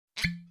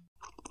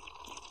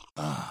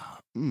Ah,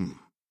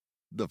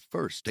 the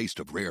first taste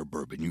of rare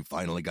bourbon you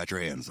finally got your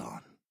hands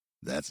on.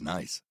 That's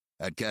nice.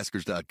 At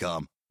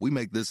Caskers.com, we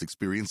make this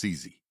experience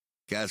easy.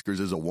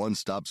 Caskers is a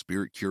one-stop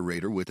spirit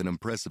curator with an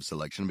impressive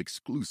selection of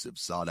exclusive,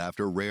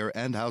 sought-after, rare,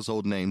 and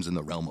household names in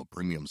the realm of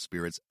premium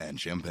spirits and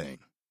champagne.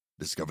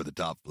 Discover the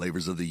top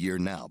flavors of the year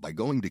now by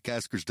going to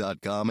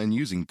Caskers.com and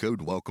using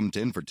code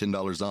WELCOME10 for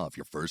 $10 off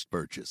your first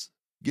purchase.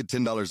 Get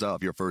 $10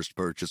 off your first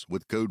purchase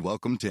with code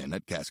WELCOME10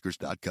 at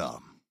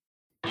Caskers.com.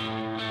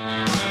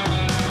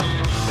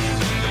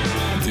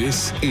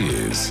 This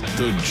is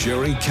the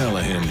Gerry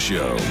Callahan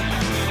Show.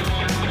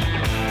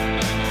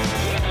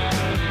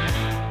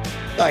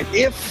 Right.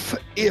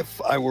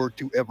 If I were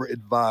to ever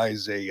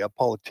advise a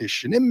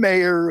politician, a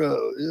mayor,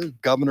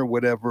 governor,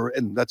 whatever,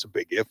 and that's a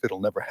big if, it'll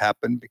never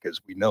happen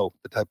because we know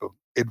the type of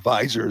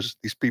advisors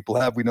these people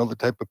have. We know the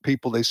type of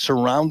people they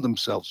surround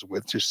themselves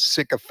with, just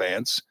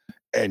sycophants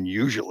and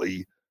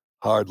usually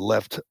hard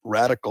left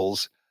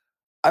radicals.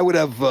 I would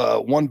have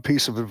one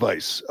piece of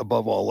advice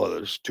above all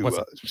others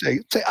to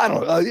say, I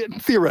don't know,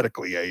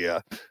 theoretically,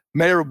 a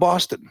mayor of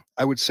Boston,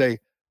 I would say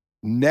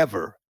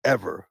never,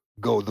 ever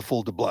go the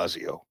full de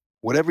Blasio.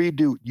 Whatever you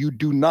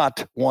do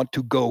not want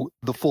to go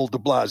the full de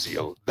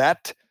Blasio.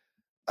 That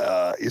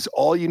is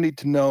all you need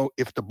to know.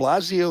 If de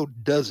Blasio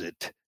does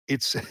it,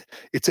 it's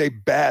a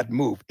bad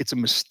move. It's a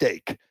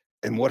mistake.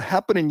 And what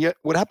happened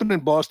in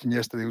Boston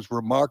yesterday was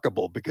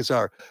remarkable because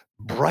our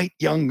bright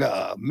young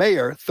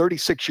mayor,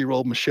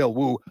 36-year-old Michelle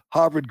Wu,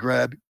 Harvard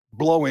grad,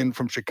 blow-in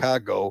from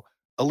Chicago,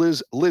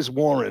 Liz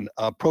Warren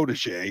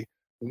protege,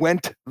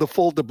 went the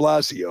full de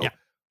Blasio. Yeah.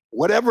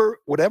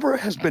 Whatever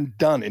has been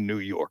done in New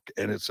York,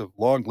 and it's a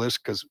long list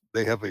because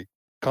they have a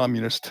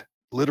communist,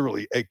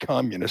 literally a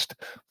communist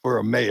for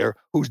a mayor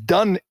who's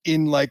done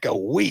in like a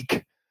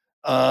week.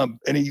 And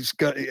he's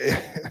not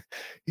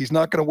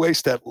going to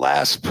waste that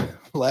last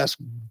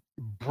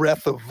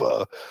breath of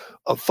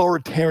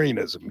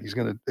authoritarianism. He's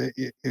going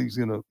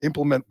to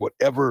implement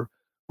whatever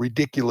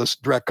ridiculous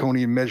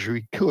draconian measure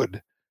he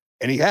could,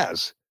 and he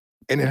has,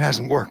 and it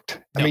hasn't worked.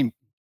 No. I mean,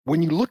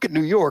 when you look at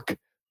New York,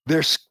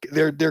 their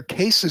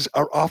cases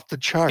are off the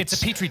charts.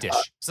 It's a petri dish.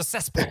 It's a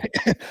cesspool.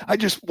 I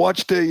just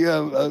watched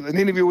an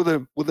interview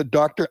with a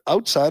doctor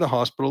outside a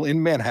hospital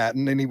in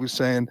Manhattan, and he was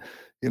saying,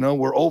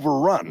 we're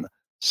overrun.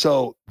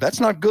 So that's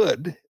not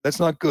good. That's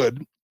not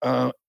good.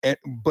 But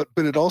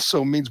it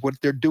also means what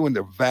they're doing,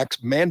 their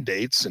vax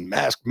mandates and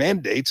mask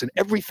mandates and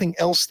everything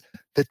else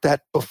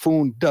that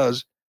buffoon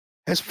does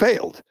has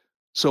failed.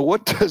 So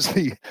what does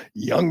the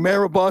young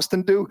mayor of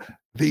Boston do?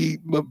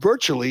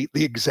 Virtually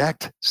the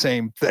exact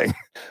same thing.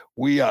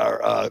 We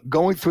are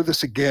going through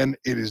this again.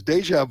 It is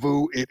deja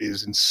vu. It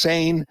is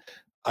insane.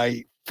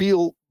 I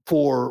feel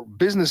for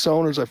business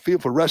owners. I feel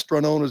for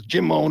restaurant owners,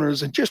 gym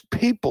owners, and just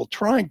people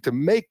trying to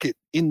make it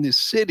in this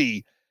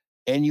city.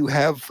 And you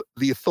have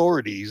the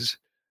authorities,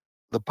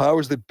 the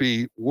powers that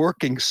be,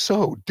 working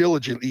so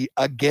diligently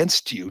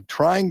against you,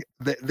 trying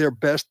their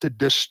best to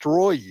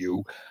destroy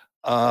you.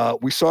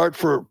 We saw it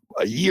for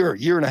a year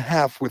and a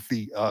half with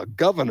the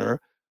governor,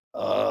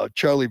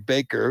 Charlie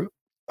Baker,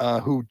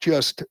 who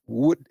just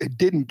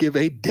didn't give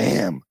a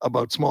damn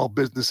about small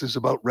businesses,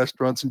 about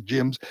restaurants and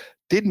gyms,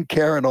 didn't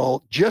care at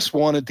all, just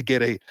wanted to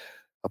get a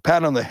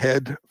pat on the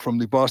head from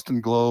the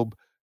Boston Globe.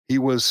 He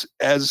was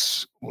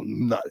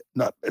not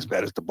as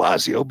bad as de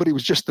Blasio, but he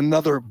was just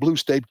another blue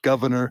state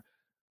governor,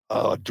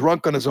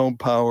 drunk on his own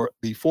power.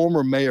 The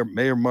former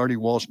Mayor Marty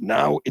Walsh,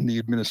 now in the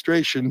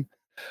administration,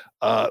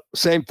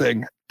 same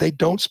thing. They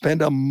don't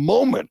spend a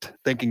moment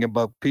thinking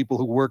about people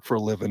who work for a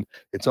living.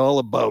 It's all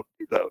about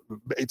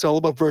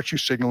virtue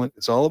signaling.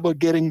 It's all about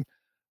getting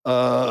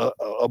the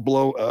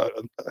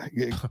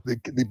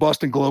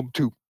Boston Globe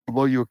to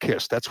blow you a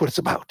kiss. That's what it's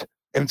about.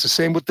 And it's the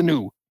same with the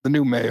new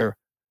mayor.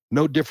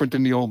 No different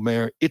than the old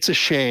mayor. It's a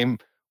shame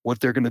what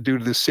they're going to do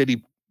to this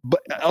city. But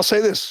I'll say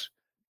this: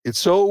 it's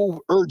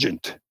so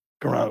urgent,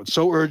 Carano. It's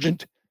so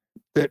urgent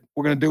that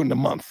we're going to do it in a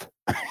month.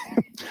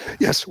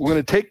 Yes, we're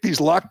going to take these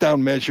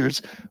lockdown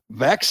measures,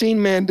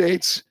 vaccine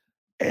mandates,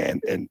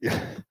 and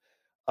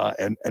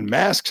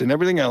masks and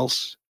everything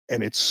else.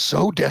 And it's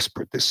so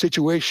desperate. This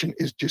situation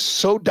is just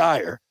so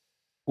dire.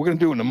 We're going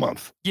to do it in a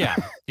month. Yeah.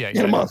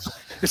 In a month.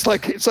 It's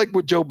like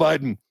with Joe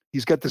Biden.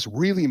 He's got this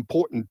really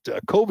important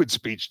COVID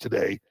speech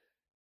today.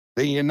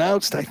 They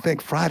announced, I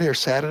think, Friday or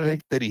Saturday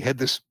that he had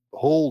this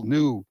whole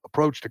new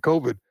approach to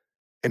COVID,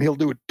 and he'll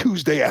do it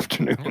Tuesday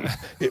afternoon.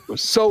 It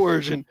was so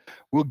urgent.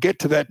 We'll get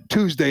to that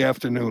Tuesday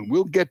afternoon.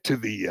 We'll get to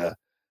the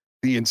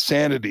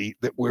insanity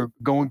that we're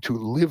going to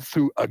live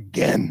through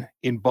again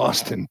in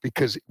Boston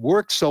because it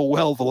worked so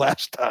well the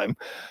last time,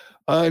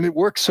 and it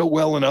worked so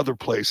well in other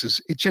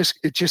places. It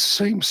just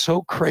seems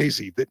so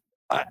crazy that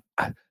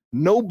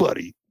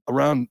nobody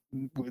around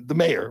the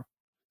mayor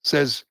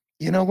says,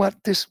 you know what,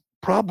 this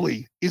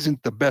probably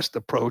isn't the best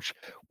approach.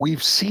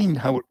 We've seen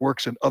how it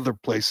works in other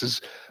places.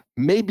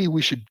 Maybe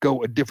we should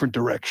go a different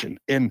direction.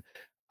 And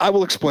I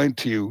will explain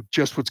to you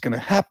just what's going to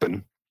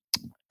happen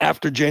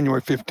after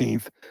January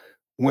 15th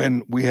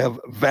when we have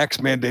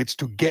vax mandates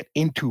to get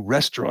into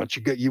restaurants.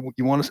 You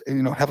want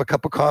to have a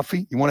cup of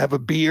coffee, you want to have a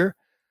beer,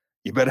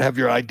 you better have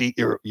your ID,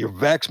 your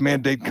vax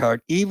mandate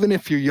card, even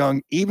if you're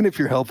young, even if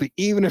you're healthy,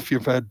 even if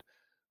you've had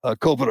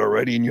COVID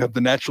already and you have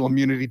the natural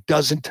immunity.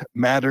 Doesn't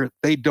matter.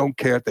 They don't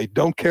care. They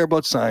don't care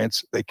about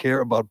science. They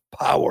care about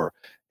power.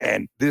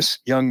 And this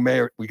young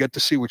mayor, we get to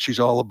see what she's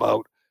all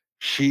about.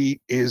 She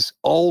is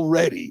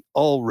already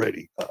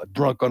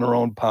drunk on her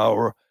own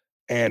power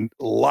and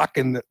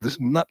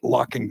not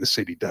locking the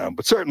city down,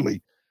 but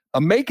certainly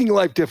making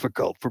life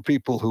difficult for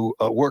people who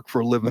work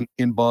for a living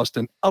in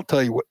Boston. I'll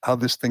tell you how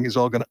this thing is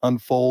all going to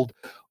unfold.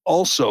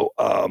 Also,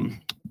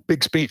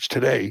 big speech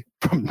today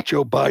from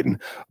Joe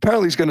Biden.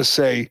 Apparently he's going to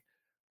say,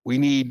 we're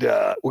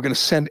going to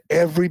send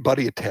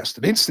everybody a test,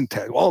 an instant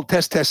test, all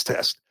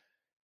test.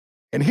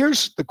 And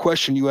here's the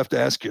question you have to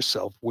ask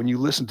yourself when you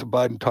listen to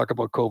Biden talk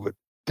about COVID.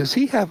 Does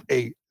he have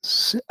a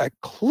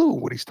clue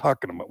what he's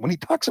talking about? When he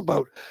talks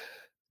about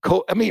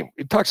he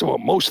talks about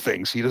most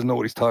things. He doesn't know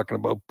what he's talking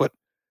about. But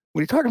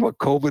when he's talking about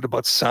COVID,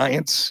 about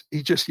science,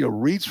 he just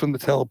reads from the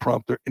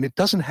teleprompter, and it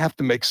doesn't have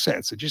to make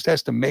sense. It just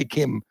has to make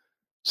him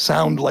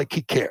sound like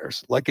he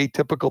cares, like a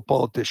typical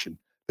politician.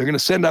 They're going to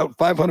send out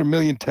 500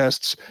 million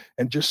tests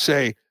and just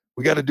say,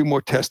 we got to do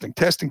more testing.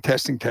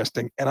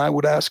 And I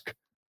would ask,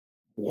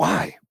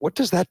 why? What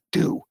does that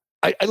do?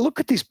 I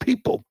look at these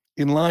people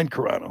in line,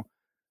 Carano.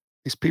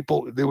 These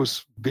people, there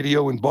was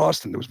video in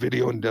Boston, there was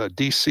video in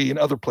DC and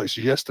other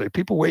places yesterday.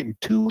 People waiting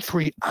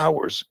 2-3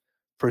 hours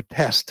for a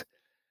test.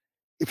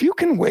 If you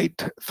can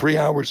wait 3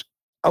 hours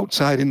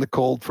outside in the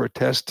cold for a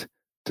test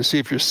to see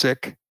if you're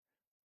sick,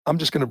 I'm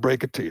just going to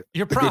break it to you.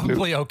 You're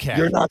probably okay.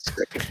 You're not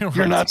sick.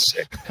 You're not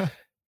sick.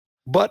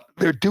 But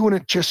they're doing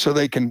it just so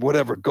they can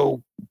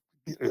go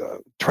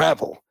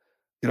travel.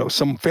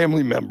 Some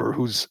family member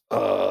who's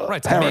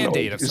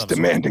paranoid is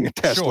demanding a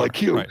test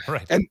like you.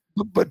 Right. And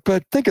but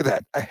think of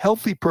that. A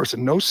healthy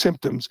person, no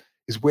symptoms,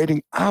 is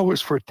waiting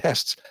hours for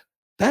tests.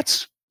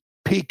 That's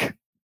peak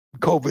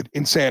COVID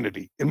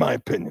insanity, in my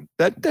opinion.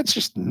 That's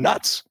just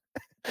nuts.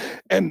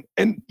 And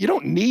you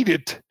don't need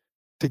it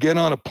to get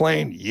on a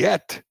plane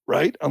yet,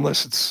 right?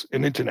 Unless it's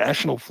an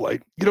international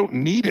flight. You don't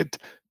need it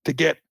to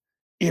get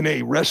in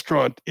a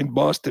restaurant in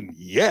Boston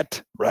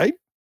yet, right?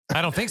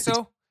 I don't think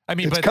so.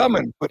 It's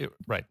coming, but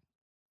right.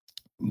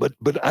 But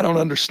I don't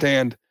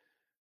understand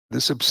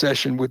this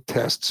obsession with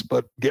tests.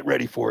 But get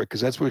ready for it,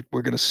 because that's what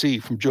we're going to see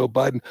from Joe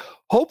Biden.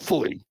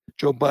 Hopefully,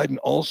 Joe Biden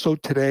also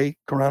today,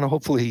 Carano.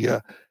 Hopefully,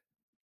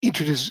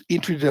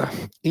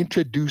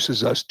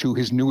 introduces us to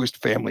his newest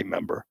family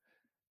member.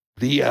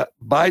 The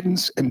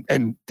Bidens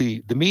and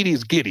the media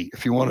is giddy.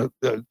 If you want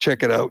to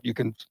check it out, you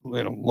can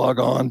log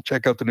on,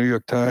 check out the New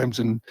York Times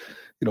and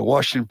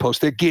Washington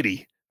Post. They're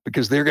giddy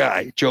because their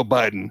guy Joe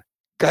Biden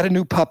got a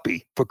new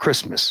puppy for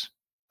Christmas.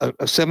 A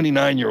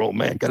 79-year-old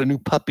man got a new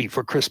puppy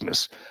for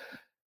Christmas.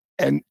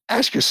 And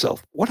ask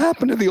yourself, what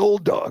happened to the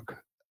old dog?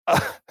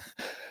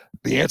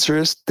 The answer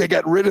is they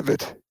got rid of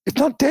it. It's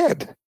not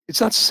dead.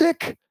 It's not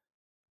sick.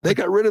 They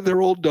got rid of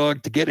their old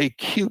dog to get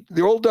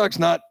their old dog's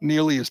not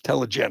nearly as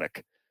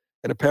telegenic.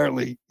 And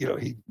apparently,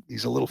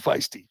 he's a little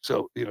feisty.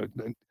 So,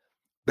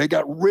 they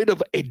got rid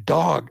of a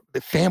dog,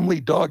 the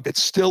family dog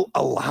that's still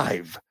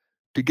alive,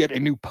 to get a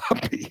new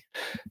puppy.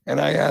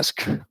 And I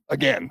ask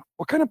again,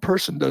 what kind of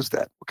person does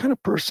that? What kind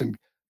of person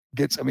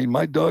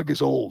my dog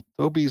is old.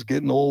 Toby's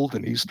getting old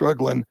and he's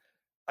struggling.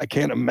 I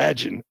can't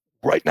imagine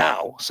right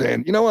now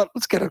saying, you know what,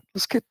 let's get a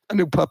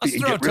new puppy.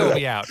 Let's throw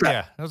Toby out.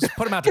 Yeah. Let's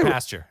put him out to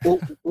pasture. Well,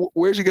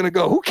 where's he going to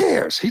go? Who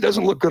cares? He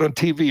doesn't look good on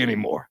TV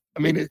anymore.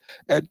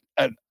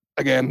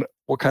 Again,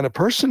 what kind of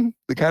person?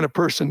 The kind of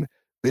person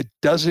that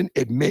doesn't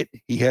admit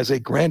he has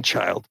a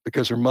grandchild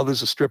because her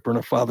mother's a stripper and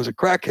her father's a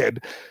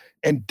crackhead,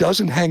 and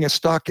doesn't hang a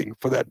stocking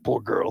for that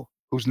poor girl,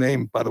 whose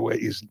name, by the way,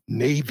 is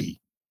Navy.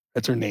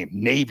 That's her name,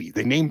 Navy.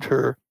 They named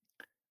her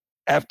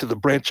after the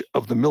branch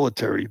of the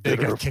military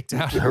that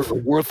her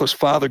worthless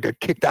father got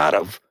kicked out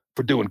of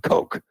for doing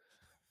coke.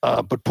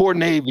 But poor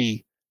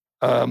Navy,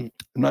 I'm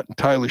not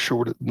entirely sure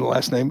what the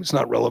last name. It's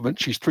not relevant.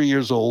 She's 3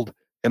 years old,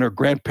 and her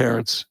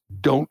grandparents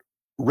don't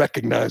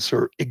recognize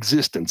her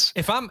existence.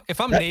 If I'm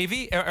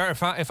Navy, or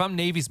if I'm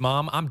Navy's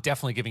mom, I'm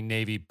definitely giving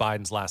Navy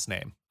Biden's last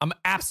name. I'm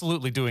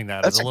absolutely doing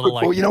that. That's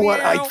well, you know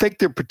what? I think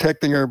they're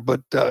protecting her,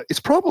 but it's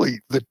probably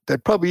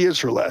that probably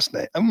is her last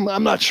name.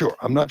 I'm not sure.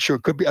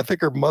 Could be. I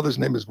think her mother's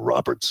name is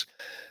Roberts.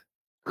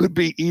 Could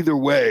be either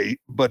way.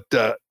 But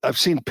I've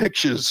seen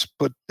pictures,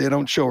 but they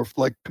don't show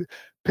her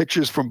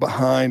pictures from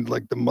behind,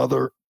 like the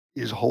mother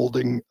is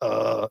holding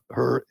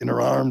her in her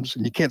arms,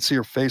 and you can't see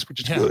her face,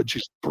 which is good.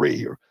 She's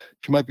 3, or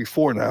she might be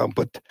 4 now,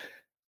 but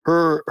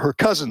her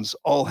cousins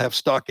all have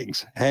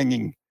stockings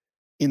hanging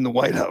in the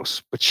White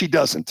House, but she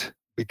doesn't,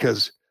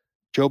 because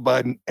Joe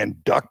Biden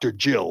and Dr.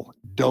 Jill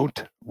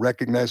don't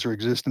recognize her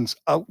existence.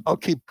 I'll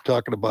keep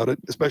talking about it,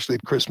 especially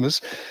at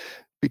Christmas,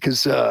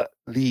 because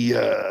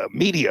the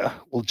media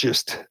will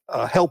just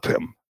help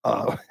him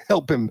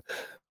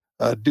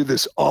do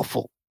this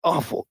awful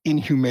awful,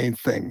 inhumane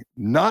thing.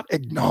 Not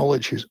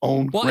acknowledge his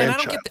own Well, and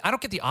grandchild. I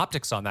don't get the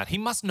optics on that. He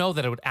must know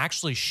that it would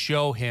actually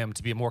show him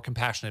to be a more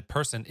compassionate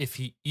person if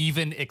he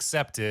even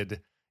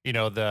accepted,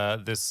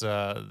 this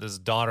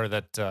daughter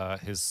that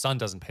his son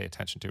doesn't pay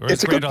attention to. Or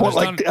It's his a good point.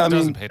 granddaughter's Like, I son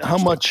doesn't mean, pay how attention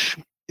to. much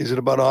is it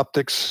about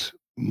optics?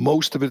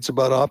 Most of it's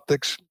about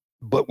optics.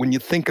 But when you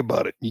think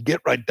about it, you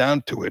get right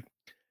down to it.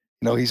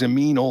 He's a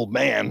mean old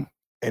man,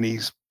 and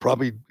he's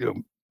probably,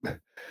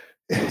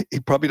 he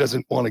probably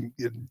doesn't want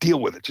to deal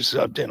with it. Just,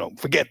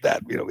 forget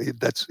that.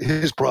 That's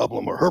his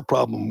problem or her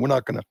problem. We're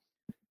not going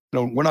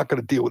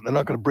to deal with it. They're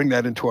not going to bring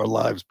that into our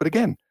lives. But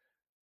again,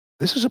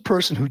 this is a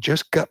person who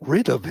just got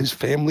rid of his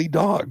family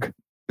dog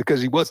because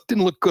he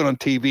didn't look good on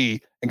TV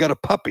and got a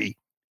puppy.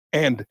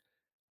 And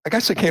I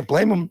guess I can't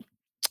blame him.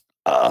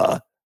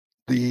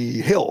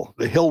 The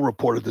Hill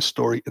reported the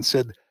story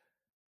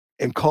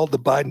and called the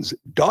Bidens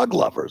dog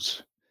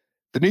lovers.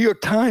 The New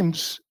York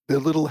Times, the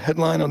little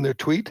headline on their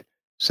tweet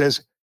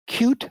says,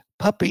 "Cute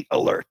puppy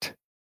alert."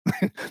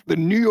 The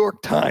New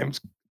York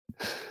Times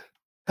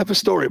has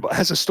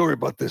a story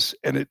about this,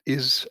 and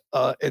it's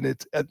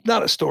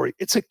not a story.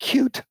 It's a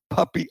cute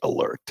puppy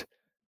alert.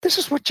 This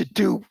is what you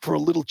do for a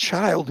little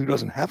child who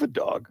doesn't have a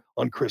dog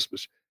on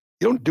Christmas.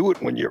 You don't do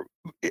it when you're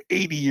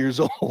 80 years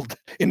old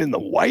and in the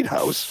White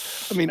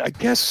House. I mean, I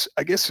guess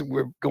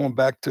we're going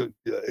back to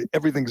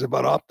everything's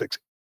about optics.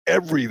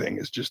 Everything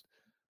is just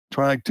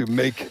trying to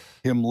make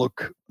him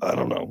look, I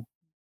don't know,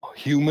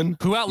 human.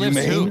 Who outlives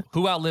humane. who?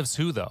 Who outlives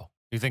who, though?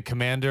 You think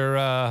Commander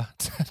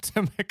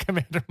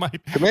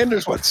might?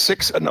 Commander's what,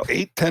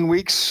 8, 10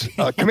 weeks?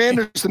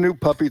 Commander's the new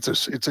puppy.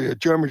 It's a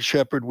German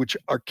Shepherd, which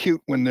are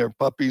cute when they're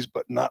puppies,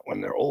 but not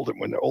when they're older.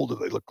 When they're older,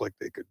 they look like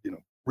they could,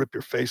 rip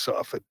your face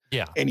off at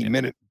any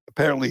minute.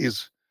 Apparently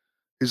his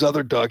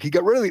other dog, he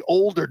got rid of the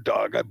older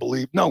dog, I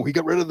believe. No, he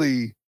got rid of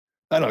he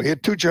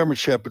had 2 German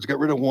Shepherds, got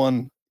rid of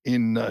one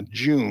in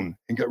June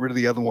and got rid of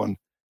the other one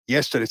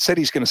yesterday. It said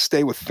he's going to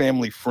stay with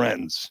family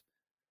friends.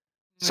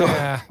 So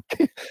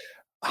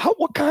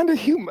what kind of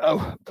human,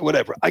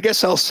 whatever. I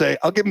guess I'll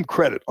give him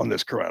credit on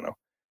this, Carano.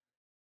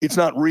 It's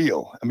not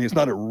real. I mean, it's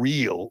not a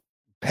real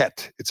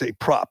pet. It's a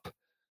prop.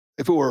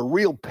 If it were a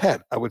real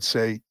pet, I would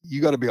say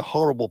you got to be a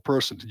horrible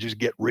person to just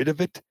get rid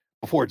of it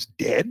before it's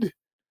dead.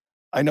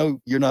 I know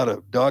you're not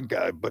a dog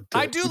guy, but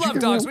I do love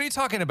dogs. What are you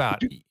talking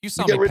about? You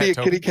saw get me rid pet of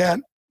your Toby. kitty cat.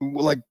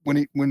 Like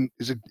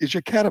is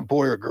your cat a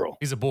boy or a girl?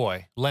 He's a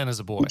boy. Len is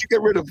a boy. Would you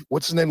get rid of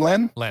what's his name?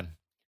 Len.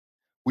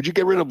 Would you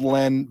get rid of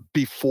Len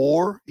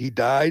before he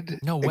died?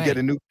 No way. And get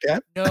a new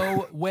cat?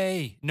 No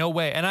way.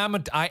 And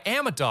I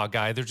am a dog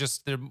guy.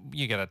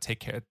 You gotta take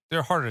care.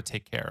 They're harder to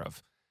take care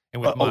of.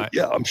 And with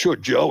I'm sure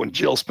Joe and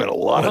Jill spent a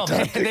lot of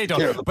time taking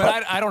care of the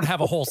But pup. I don't have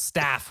a whole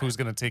staff who's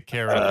going to take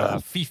care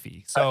of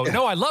Fifi. So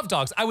no, I love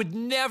dogs. I would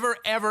never,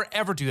 ever,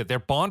 ever do that. They're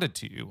bonded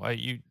to you.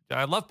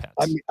 I love pets.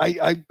 I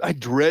mean, I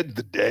dread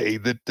the day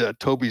that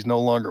Toby's no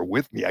longer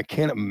with me. I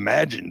can't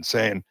imagine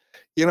saying,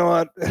 you know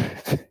what,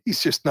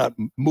 he's just not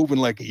moving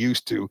like he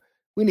used to.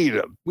 We need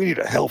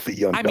a healthy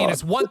young dog. I mean,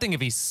 it's one thing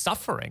if he's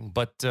suffering,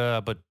 but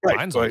right.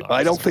 mine's Right.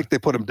 I don't think they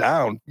put him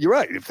down. You're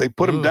right. If they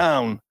put him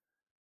down,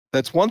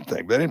 that's one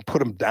thing. They didn't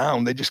put him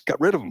down. They just got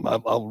rid of him.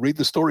 I'll read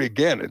the story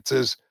again. It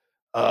says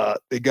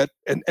they got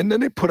and then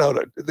they put out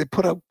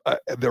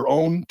their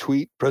own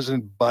tweet.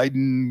 President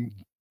Biden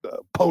the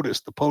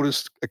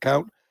POTUS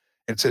account.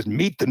 And it says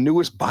meet the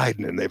newest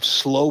Biden, and they have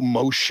slow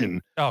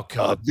motion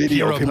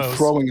video Hero of him pose.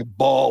 throwing a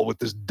ball with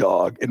this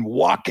dog and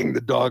walking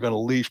the dog on a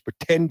leash,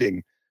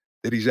 pretending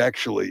that he's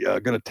actually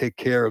going to take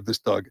care of this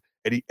dog.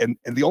 And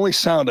the only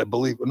sound I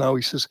believe now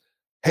he says,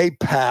 "Hey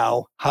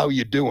pal, how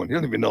you doing?" He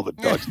doesn't even know the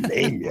dog's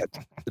name yet.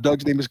 The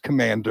dog's name is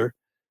Commander,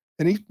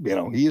 and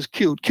he is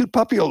cute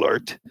puppy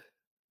alert.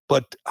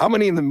 But how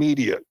many in the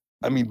media?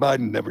 I mean,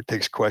 Biden never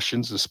takes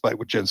questions, despite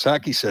what Jen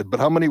Psaki said. But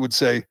how many would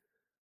say,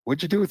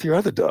 "What'd you do with your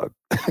other dog?"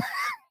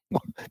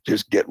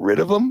 Just get rid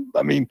of him?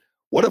 I mean,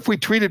 what if we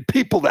treated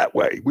people that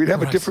way? We'd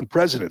have a different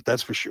president,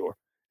 that's for sure.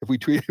 If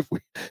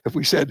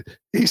we said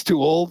he's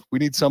too old, we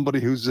need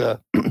somebody who's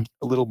a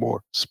little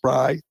more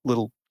spry, a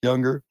little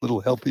younger, a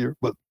little healthier.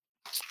 But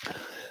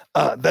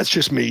that's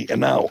just me.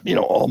 And now,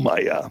 all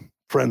my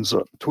friends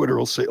on Twitter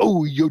will say,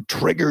 "Oh, you're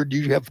triggered.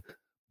 You have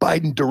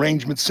Biden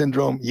derangement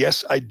syndrome."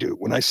 Yes, I do.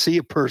 When I see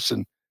a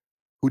person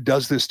who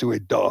does this to a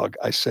dog,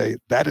 I say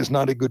that is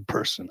not a good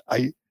person.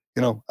 I'm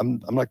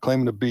not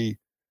claiming to be,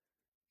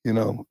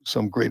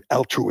 some great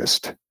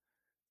altruist,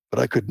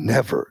 but I could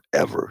never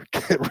ever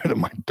get rid of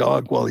my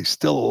dog while he's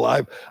still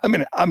alive. I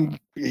mean,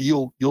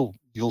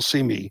 you'll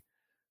see me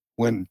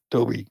when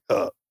Toby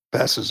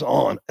passes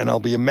on, and I'll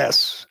be a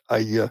mess.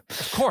 Of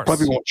course,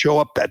 probably won't show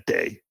up that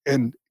day.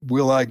 And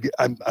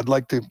I'd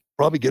like to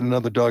probably get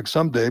another dog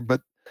someday,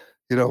 but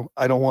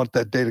I don't want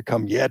that day to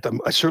come yet.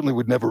 I certainly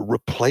would never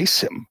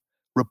replace him.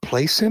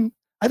 Replace him?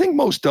 I think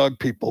most dog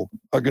people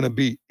are going to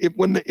be, if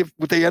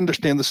they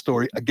understand the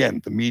story.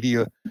 Again, the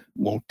media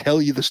won't tell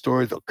you the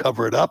story; they'll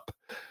cover it up.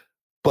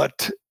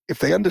 But if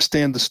they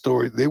understand the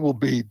story, they will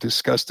be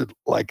disgusted,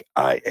 like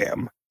I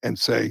am, and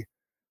say,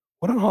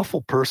 "What an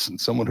awful person!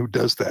 Someone who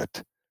does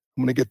that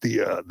I'm going to get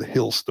the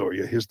Hill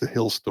story. Here's the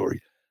Hill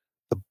story.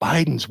 The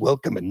Bidens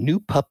welcome a new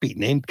puppy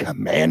named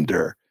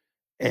Commander.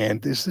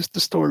 And is this the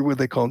story where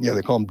they call them? Yeah,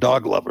 they call them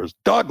dog lovers.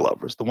 Dog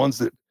lovers, the ones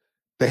that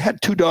they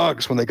had 2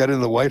 dogs when they got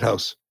into the White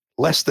House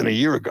less than a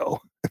year ago.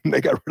 And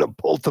they got rid of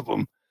both of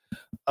them.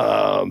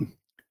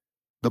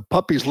 The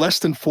puppy's less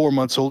than 4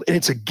 months old, and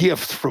it's a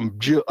gift from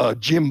Jim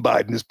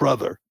Biden, his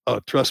brother.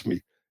 Trust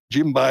me,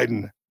 Jim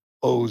Biden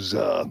owes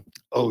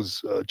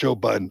Joe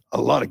Biden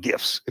a lot of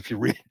gifts. If you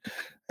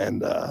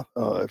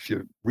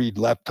read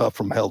Laptop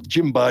from Hell,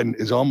 Jim Biden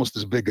is almost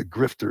as big a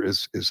grifter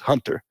as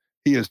Hunter.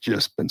 He has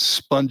just been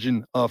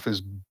sponging off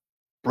his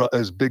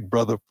big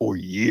brother for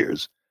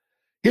years.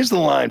 Here's the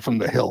line from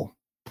the Hill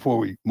before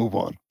we move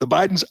on. The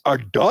Bidens are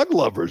dog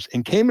lovers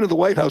and came into the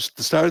White House at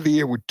the start of the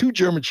year with 2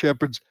 German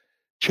Shepherds,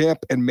 Champ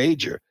and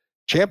Major.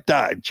 Champ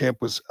died. Champ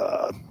was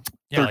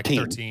 13. Like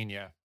 13,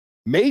 yeah.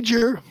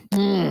 Major,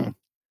 he's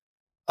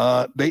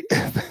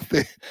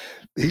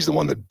the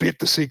one that bit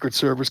the Secret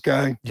Service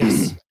guy.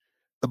 Yes.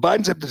 The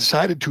Bidens have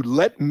decided to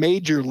let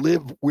Major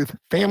live with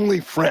family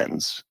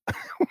friends.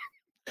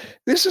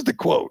 This is the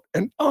quote.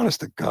 And honest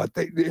to God,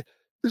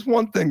 there's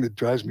one thing that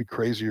drives me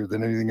crazier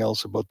than anything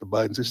else about the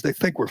Bidens is they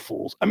think we're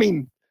fools. I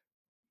mean,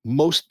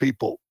 most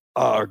people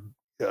are,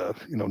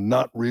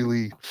 not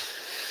really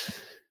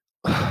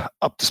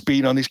up to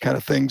speed on these kind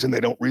of things, and they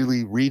don't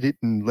really read it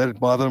and let it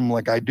bother them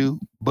like I do.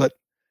 But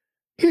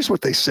here's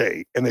what they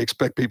say, and they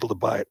expect people to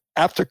buy it.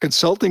 After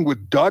consulting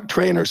with dog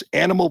trainers,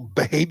 animal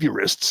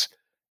behaviorists,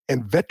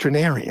 and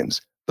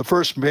veterinarians, the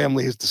first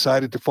family has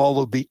decided to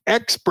follow the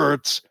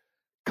experts'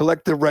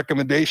 collective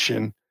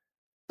recommendation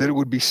that it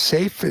would be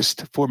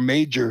safest for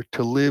Major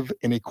to live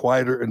in a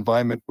quieter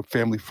environment with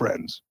family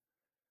friends.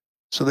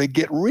 So they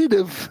get rid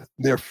of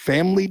their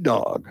family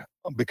dog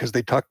because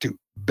they talk to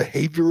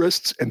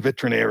behaviorists and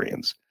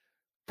veterinarians.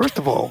 First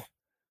of all,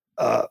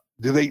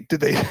 did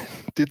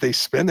they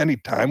spend any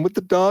time with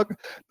the dog?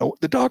 No,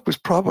 the dog was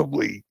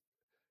probably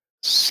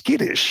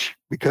skittish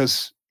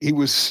because he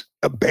was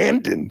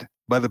abandoned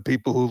by the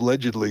people who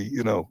allegedly,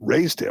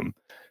 raised him.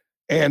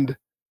 And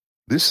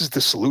this is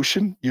the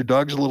solution. Your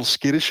dog's a little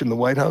skittish in the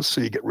White House,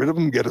 so you get rid of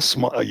him, get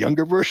a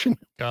younger version.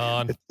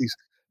 Gone. He's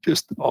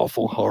just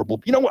awful,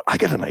 horrible. You know what? I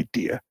got an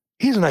idea.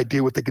 Here's an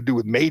idea what they could do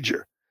with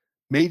Major.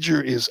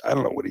 Major is, I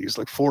don't know what he is,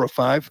 like 4 or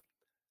 5.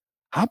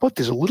 How about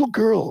there's a little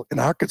girl in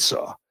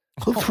Arkansas,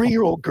 a little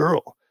 3-year-old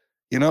girl,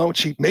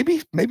 she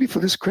maybe for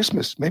this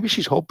Christmas, maybe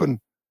she's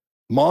hoping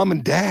mom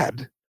and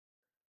dad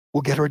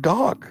will get her a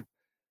dog.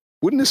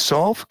 Wouldn't this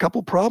solve a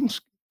couple problems?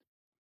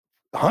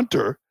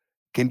 Hunter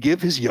can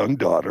give his young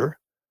daughter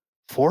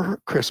for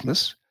her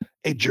Christmas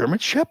a German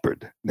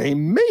Shepherd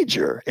named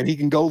Major, and he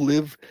can go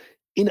live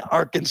in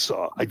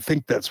Arkansas. I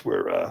think that's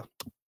where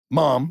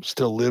mom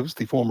still lives,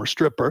 the former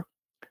stripper.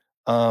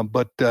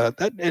 But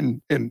that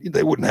and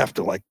they wouldn't have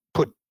to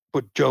put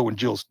Joe and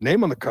Jill's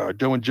name on the card.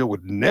 Joe and Jill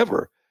would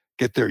never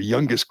get their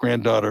youngest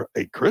granddaughter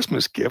a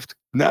Christmas gift.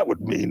 And that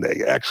would mean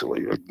they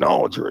actually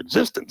acknowledge her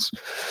existence.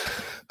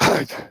 All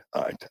right,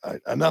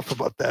 enough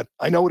about that.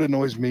 I know it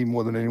annoys me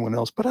more than anyone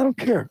else, but I don't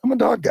care. I'm a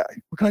dog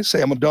guy. What can I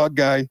say? I'm a dog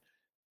guy.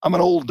 I'm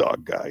an old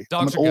dog guy.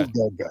 Dogs I'm are an old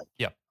dog guy.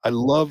 Yep.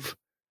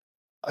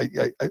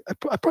 I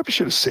probably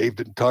should have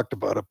saved it and talked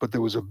about it, but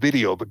there was a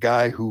video of a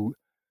guy who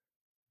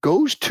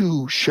goes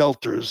to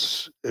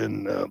shelters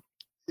in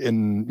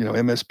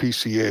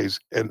MSPCAs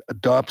and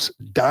adopts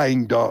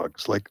dying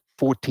dogs, like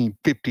 14,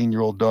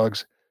 15-year-old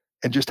dogs,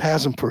 and just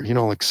has them for,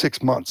 like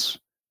 6 months,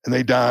 and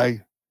they die,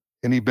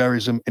 and he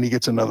buries them, and he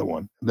gets another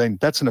one. Then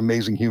that's an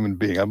amazing human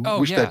being. I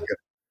wish that.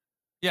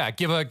 Yeah,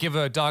 give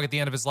a dog at the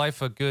end of his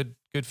life a good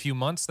few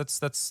months.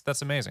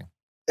 That's amazing.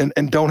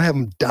 And don't have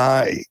him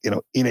die,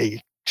 in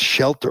a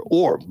shelter,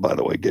 or, by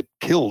the way, get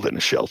killed in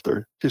a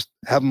shelter. Just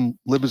have him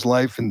live his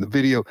life. In the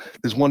video,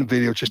 there's one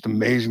video, it's just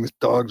amazing. This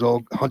dog's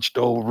all hunched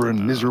over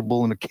and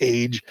miserable in a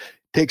cage,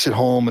 takes it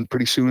home, and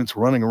pretty soon it's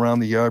running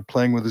around the yard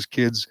playing with his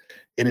kids,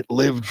 and it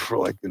lived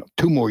for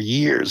 2 more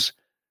years.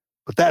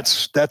 But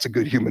that's a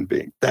good human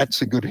being.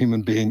 That's a good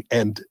human being.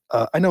 And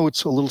I know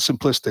it's a little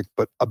simplistic,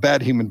 but a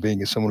bad human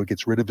being is someone who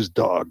gets rid of his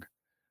dog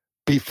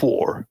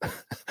before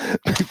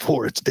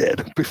it's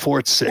dead, before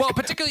it's sick. Well,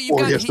 particularly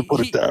he has to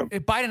put it down.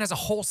 Biden has a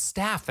whole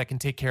staff that can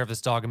take care of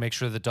this dog and make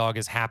sure the dog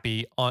is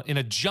happy in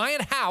a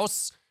giant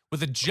house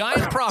with a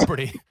giant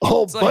property. A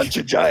whole bunch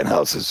of giant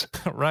houses.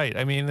 Right.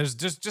 I mean, there's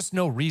just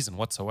no reason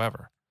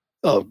whatsoever.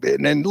 Oh,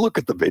 and look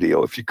at the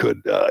video if you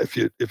could. If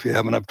you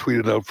haven't, I've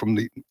tweeted out from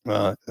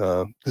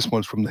this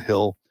one's from the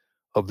Hill,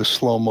 of the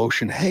slow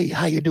motion. Hey,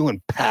 how you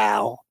doing,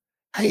 pal?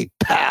 Hey,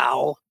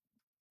 pal.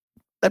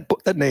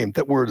 That name,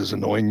 that word is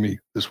annoying me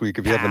this week.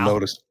 If you haven't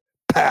noticed,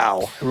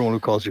 pal. Everyone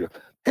who calls you,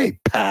 hey,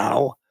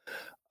 pal.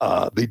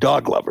 The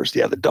dog lovers,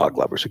 the dog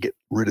lovers who get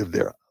rid of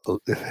their.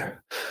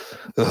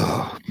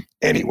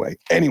 Anyway,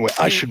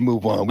 I should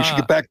move on. We should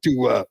get back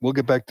to. We'll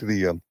get back to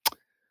the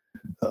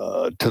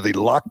to the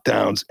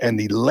lockdowns and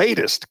the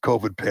latest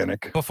COVID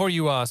panic. Before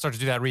you start to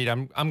do that, Reed,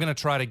 I'm going to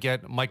try to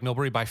get Mike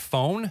Milbury by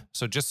phone.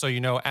 So just so you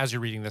know, as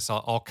you're reading this,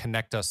 I'll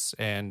connect us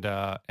and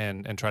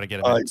try to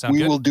get him.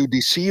 We will do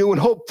DCU, and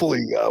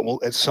hopefully we'll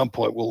at some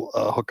point we'll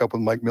hook up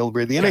with Mike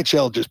Milbury. The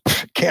NHL just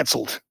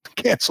canceled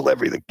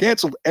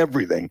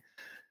everything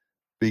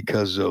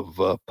because of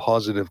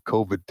positive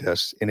COVID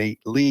tests in a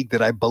league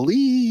that I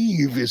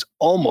believe is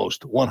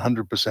almost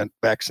 100%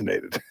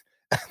 vaccinated.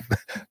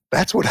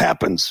 That's what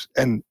happens.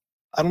 And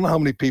I don't know how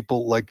many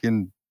people, like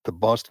in the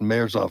Boston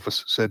mayor's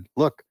office, said,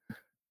 look,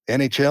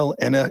 NHL,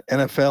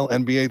 NFL,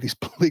 NBA, these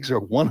leagues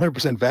are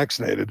 100%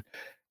 vaccinated,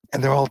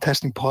 and they're all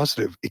testing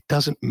positive. It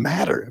doesn't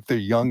matter if they're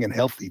young and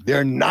healthy.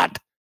 They're not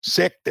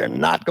sick. They're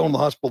not going to the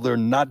hospital. They're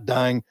not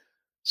dying.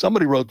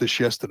 Somebody wrote this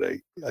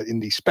yesterday in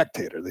The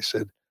Spectator. They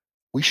said,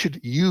 we should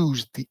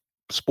use the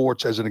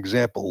sports as an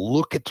example.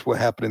 Look at what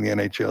happened in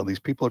the NHL. These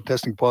people are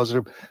testing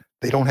positive.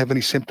 They don't have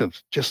any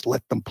symptoms. Just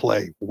let them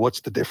play.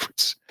 What's the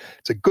difference?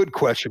 It's a good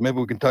question. Maybe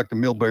we can talk to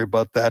Milbury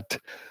about that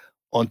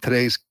on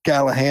today's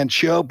Callahan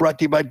Show, brought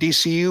to you by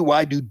DCU.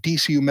 Why do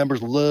DCU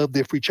members love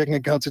their free checking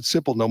accounts? It's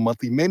simple. No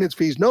monthly maintenance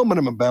fees, no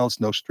minimum balance,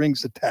 no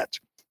strings attached.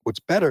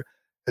 What's better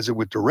is that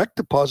with direct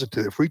deposit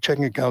to their free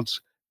checking accounts,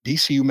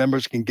 DCU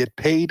members can get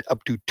paid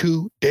up to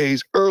 2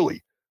 days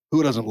early.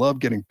 Who doesn't love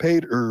getting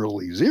paid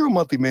early? Zero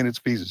monthly maintenance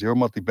fees, zero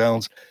monthly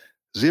balance,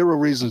 zero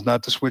reasons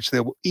not to switch. They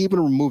will even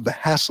remove the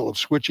hassle of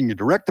switching your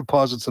direct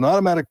deposits and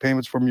automatic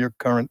payments from your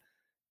current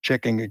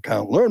checking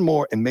account. Learn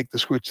more and make the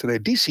switch today.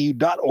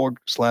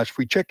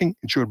 DCU.org/free checking,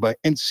 insured by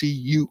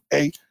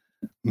NCUA,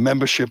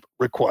 membership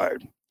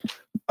required.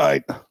 All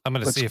right. I'm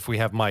going to see if we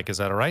have Mike. Is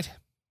that all right?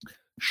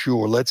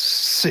 Sure. Let's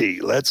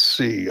see.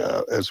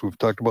 As we've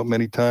talked about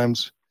many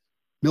times,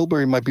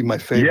 Milbury might be my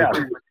favorite.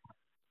 Yeah.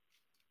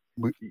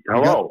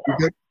 Hello.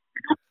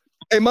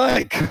 Hey,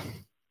 Mike.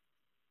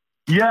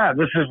 Yeah,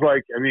 this is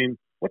like, I mean,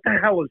 what the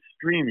hell is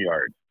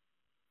StreamYard?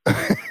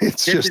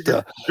 It's just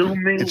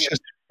Zooming. It's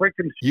just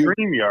freaking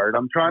StreamYard.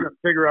 I'm trying to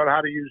figure out how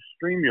to use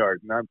StreamYard,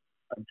 and I'm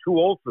too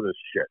old for this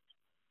shit.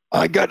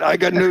 I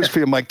got news for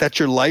you, Mike. That's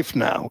your life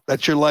now.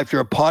 That's your life.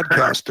 You're a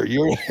podcaster.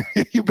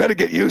 You better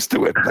get used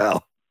to it,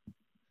 pal.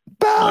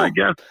 I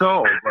guess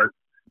so. But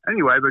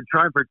anyway, I've been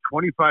trying for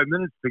 25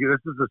 minutes to get.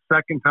 This is the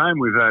second time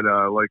we've had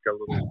like a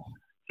little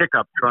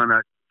hiccup trying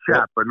to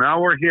chat, but now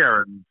we're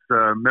here,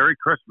 and Merry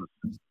Christmas.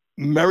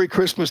 Merry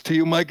Christmas to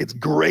you, Mike. It's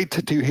great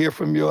to hear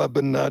from you. I've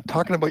been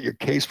talking about your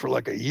case for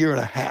like a year and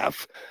a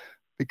half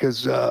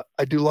because I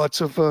do lots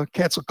of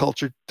cancel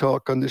culture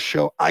talk on this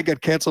show. I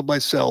got canceled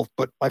myself,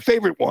 but my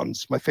favorite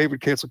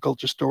cancel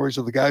culture stories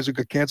are the guys who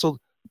got canceled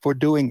for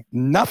doing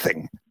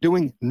nothing.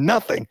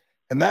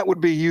 And that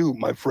would be you,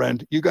 my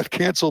friend. You got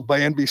canceled by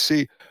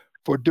NBC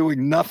for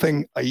doing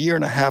nothing a year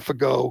and a half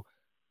ago.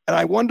 And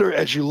I wonder,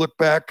 as you look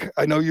back,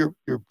 I know you're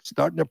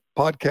starting a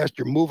podcast,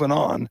 you're moving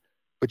on,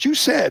 but you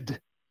said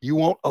you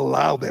won't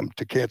allow them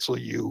to cancel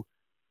you.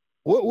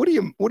 What do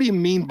you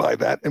mean by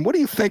that? And what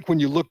do you think when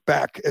you look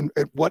back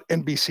at what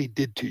NBC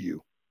did to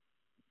you?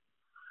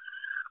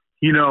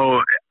 You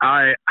know,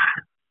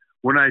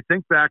 when I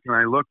think back and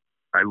I look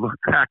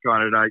back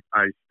on it,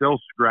 I still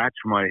scratch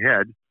my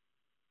head.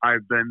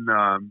 I've been,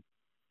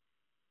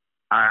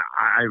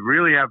 I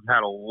really have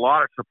had a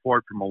lot of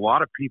support from a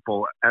lot of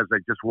people as I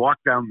just walk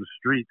down the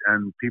street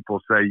and people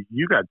say,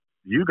 you got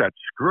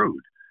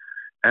screwed.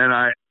 And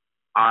I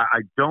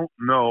don't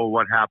know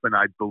what happened.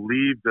 I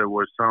believe there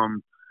was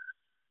some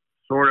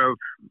sort of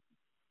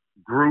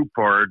group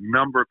or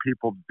number of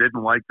people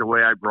didn't like the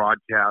way I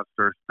broadcast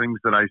or things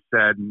that I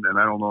said, and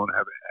I don't know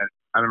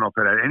if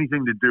it had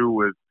anything to do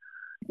with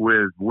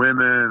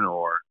women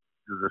or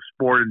the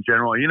sport in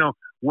general. You know,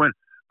 when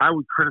I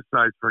would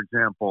criticize, for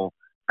example,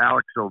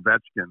 Alex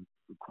Ovechkin,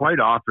 quite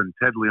often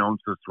Ted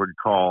Leonsis would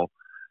call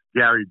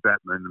Gary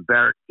Bettman, and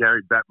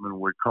Gary Bettman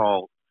would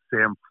call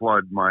Sam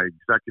Flood, my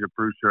executive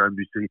producer at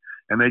NBC,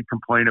 and they'd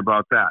complain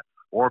about that.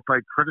 Or if I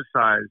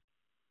criticized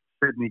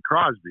Sidney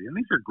Crosby, and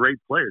these are great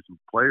players and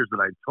players that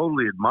I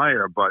totally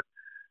admire, but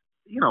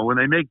you know, when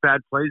they make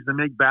bad plays, they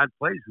make bad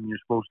plays, and you're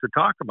supposed to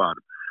talk about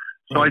them.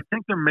 So I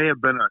think there may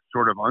have been a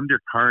sort of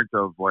undercurrent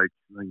of like,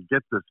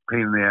 get this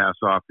pain in the ass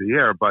off the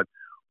air. But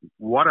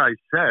what I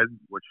said,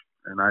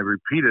 and I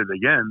repeated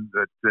again,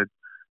 that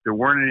there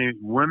weren't any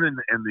women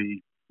in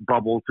the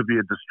bubble to be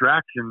a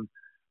distraction,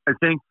 I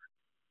think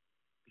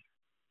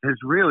is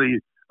really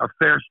a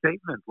fair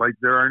statement. Like,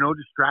 there are no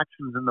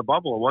distractions in the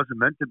bubble. It wasn't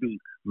meant to be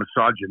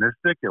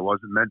misogynistic. It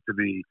wasn't meant to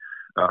be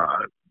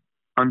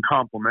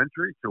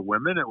uncomplimentary to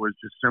women. It was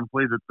just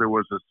simply that there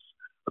was a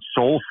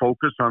sole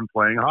focus on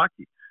playing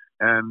hockey.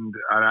 And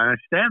I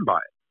stand by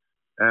it.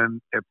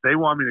 And if they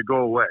want me to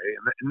go away,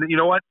 and you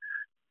know what,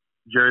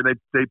 Jerry,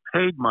 they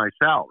paid my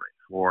salary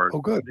for,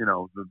 you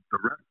know, the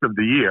rest of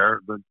the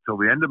year till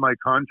the end of my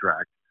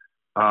contract,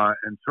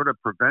 and sort of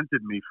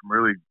prevented me from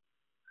really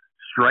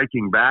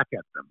striking back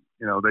at them.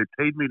 You know, they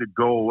paid me to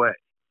go away,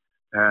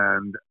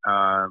 and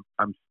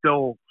I'm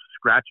still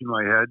scratching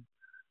my head,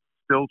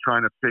 still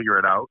trying to figure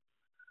it out.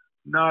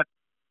 Not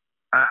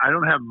I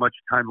don't have much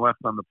time left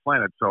on the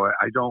planet, so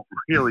I don't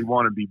really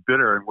want to be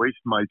bitter and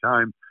waste my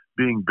time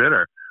being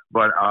bitter.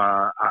 But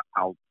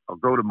I'll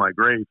go to my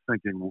grave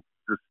thinking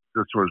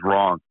this was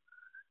wrong.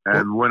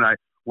 And when I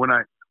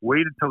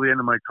waited till the end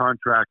of my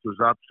contract was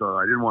up, so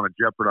I didn't want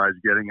to jeopardize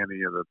getting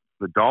any of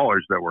the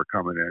dollars that were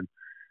coming in.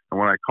 And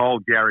when I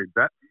called Gary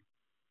Bettman,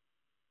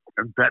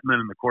 and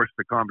Bettman in the course of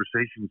the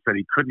conversation said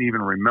he couldn't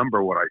even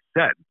remember what I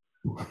said,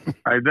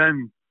 I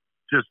then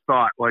just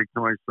thought like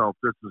to myself,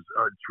 this is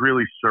it's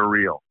really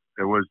surreal.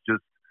 It was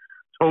just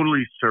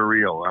totally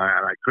surreal.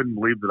 I couldn't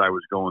believe that I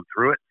was going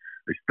through it.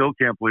 I still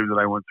can't believe that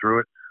I went through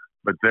it,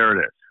 but there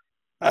it is.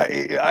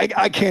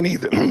 I can't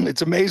either.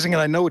 It's amazing,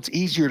 and I know it's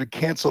easier to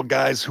cancel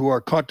guys who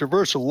are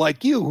controversial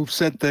like you, who've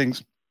said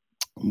things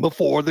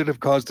before that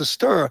have caused a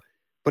stir.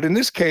 But in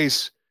this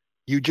case,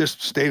 you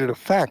just stated a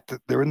fact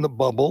that they're in the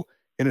bubble,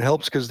 and it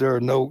helps because there are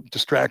no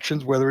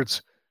distractions, whether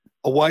it's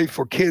a wife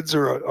or kids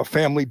or a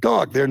family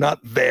dog. They're not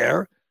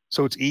there,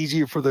 so it's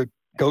easier for the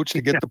coach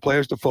to get the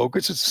players to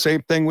focus. It's the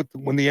same thing with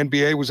when the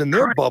NBA was in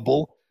their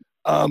bubble.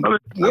 When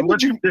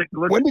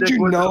did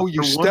you know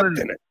you stepped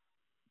in it?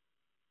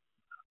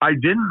 I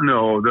didn't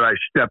know that I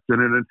stepped in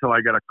it until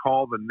I got a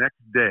call the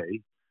next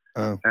day.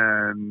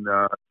 And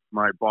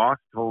my boss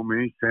told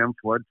me, Sam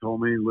Flood told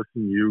me,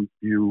 listen,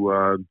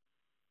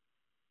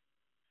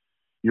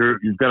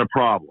 you've got a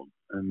problem,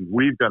 and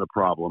we've got a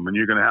problem, and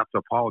you're going to have to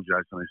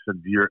apologize. And I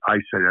said, you're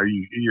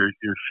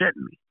shitting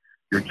me.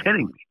 You're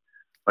kidding me.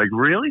 Like,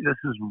 really? This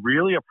is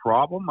really a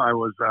problem? I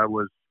was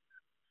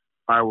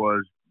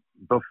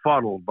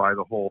befuddled by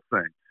the whole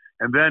thing.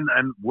 And then,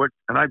 and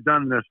I've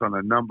done this on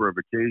a number of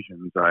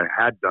occasions. I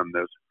had done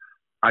this.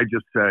 I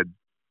just said,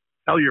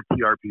 tell your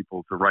PR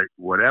people to write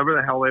whatever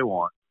the hell they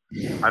want.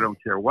 I don't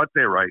care what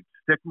they write.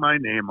 Stick my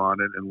name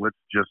on it, and let's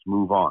just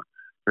move on.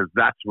 Because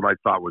that's what I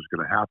thought was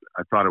going to happen.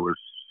 I thought it was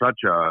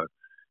such a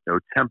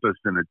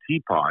tempest in a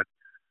teapot,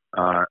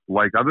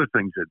 like other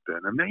things had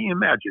been. And then you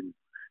imagine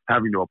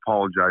having to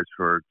apologize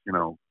for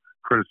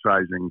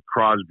criticizing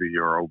Crosby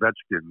or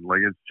Ovechkin.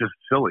 Like, it's just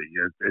silly.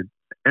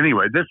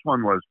 Anyway, this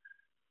one was,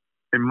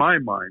 in my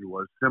mind,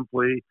 was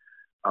simply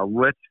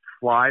let's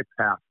fly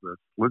past this.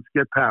 Let's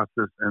get past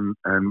this and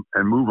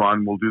move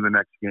on. We'll do the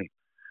next game.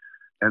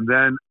 And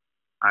then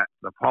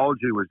the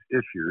apology was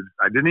issued.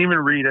 I didn't even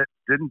read it.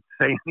 Didn't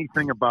say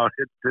anything about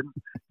it.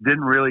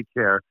 Didn't really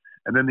care.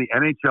 And then the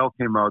NHL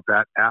came out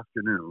that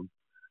afternoon,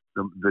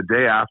 the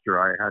day after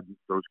I had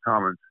those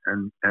comments,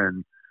 and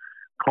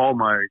called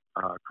my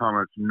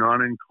comments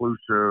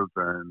non-inclusive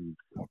and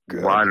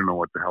I don't know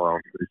what the hell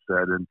else they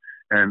said.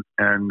 And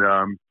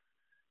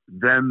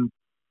then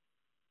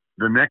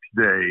the next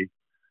day,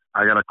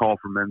 I got a call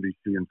from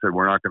NBC and said,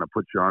 we're not going to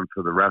put you on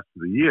for the rest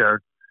of the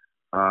year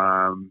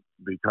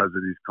because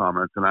of these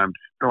comments. And I'm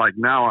still like,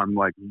 now I'm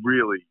like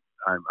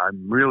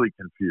I'm really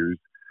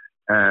confused.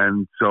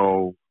 And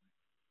so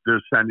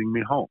they're sending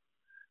me home.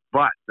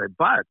 But they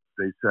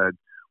said,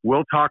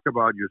 we'll talk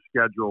about your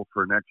schedule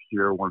for next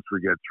year once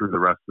we get through the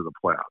rest of the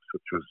playoffs,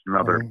 which was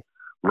another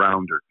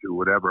round or two,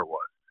 whatever it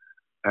was.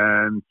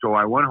 And so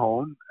I went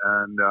home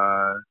and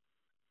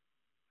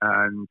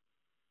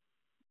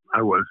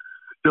I was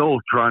still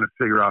trying to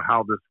figure out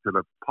how this could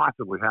have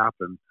possibly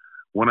happened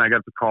when I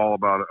got the call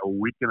about a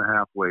week and a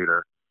half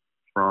later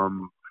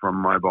from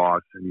my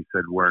boss, and he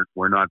said,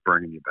 we're not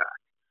bringing you back.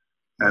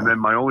 And then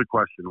my only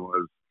question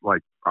was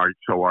like, are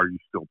you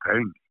still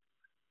paying me?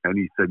 And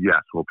he said,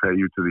 yes, we'll pay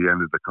you to the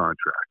end of the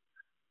contract.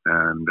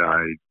 And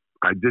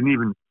I didn't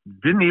even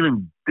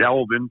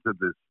delve into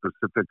the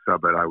specifics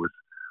of it. I was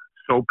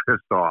so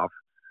pissed off,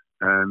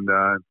 and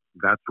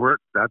that's where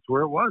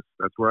it was.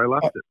 That's where I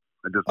left it.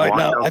 I just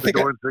walked out the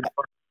door and said,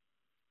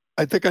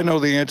 I think I know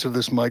the answer to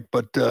this, Mike,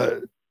 but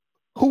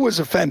who was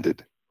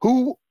offended?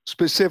 Who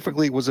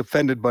specifically was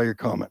offended by your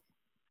comment?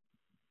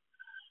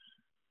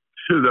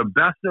 To the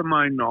best of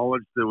my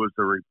knowledge, there was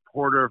a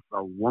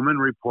woman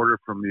reporter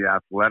from The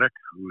Athletic,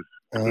 who's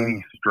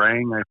Katie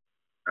Strang,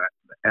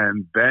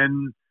 and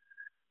then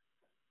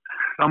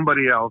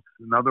somebody else,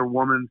 another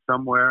woman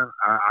somewhere.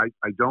 I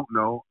don't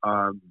know.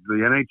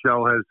 The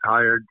NHL has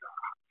hired,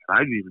 I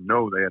didn't even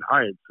know they had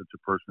hired such a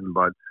person,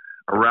 but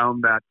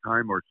around that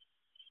time or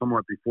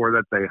somewhat before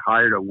that, they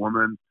hired a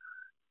woman,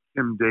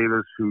 Kim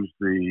Davis, who's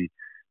the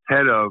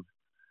head of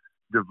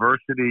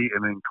diversity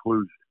and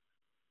inclusion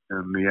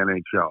in the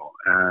NHL.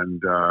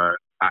 And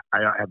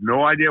I have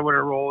no idea what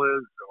her role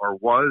is or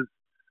was.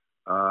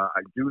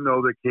 I do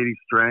know that Katie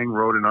Strang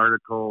wrote an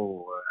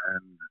article,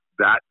 and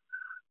that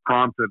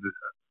prompted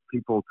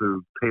people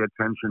to pay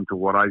attention to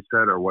what I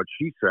said or what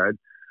she said.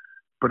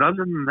 But other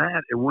than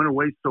that, it went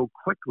away so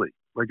quickly.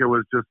 Like, it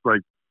was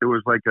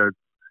like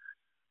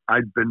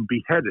I'd been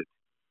beheaded,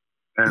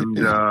 and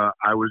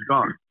I was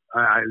gone.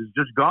 I was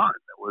just gone.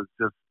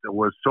 It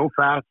was so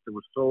fast. It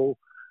was so,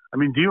 I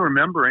mean, do you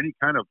remember any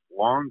kind of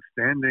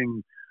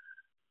long-standing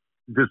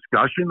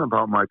discussion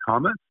about my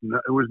comments? No,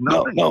 it was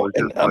nothing. No.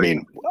 I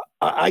mean,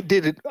 I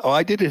did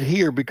it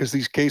here because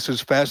these cases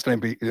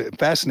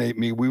fascinate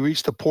me. We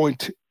reached a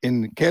point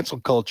in cancel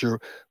culture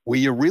where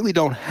you really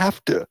don't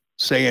have to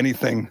say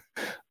anything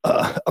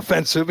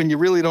offensive, and you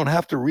really don't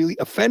have to really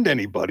offend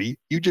anybody.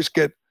 You just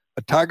get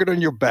a target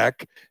on your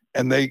back,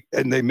 and they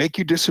make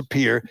you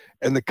disappear.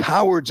 And the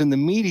cowards in the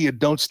media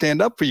don't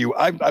stand up for you.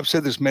 I've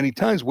said this many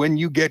times. When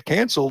you get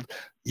canceled,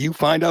 you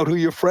find out who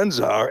your friends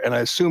are, and I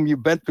assume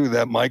you've been through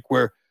that, Mike,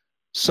 where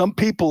some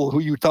people who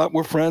you thought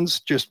were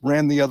friends just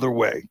ran the other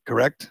way.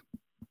 Correct?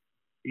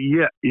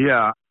 Yeah.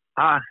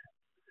 I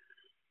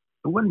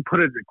wouldn't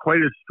put it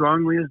quite as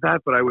strongly as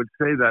that, but I would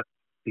say that,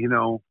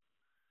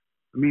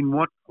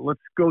 let's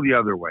go the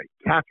other way.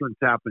 Catherine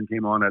Tappan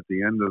came on at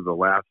the end of the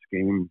last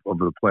game of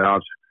the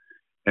playoffs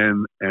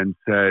and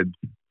said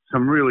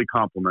some really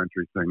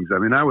complimentary things. I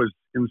mean, I was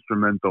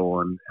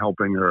instrumental in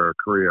helping her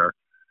career,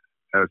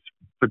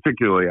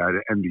 particularly at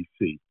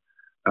NBC.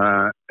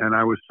 And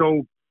I was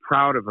so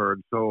proud of her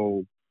and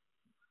so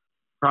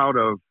proud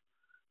of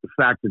the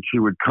fact that she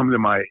would come to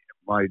my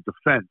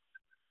defense.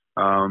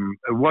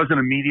 It wasn't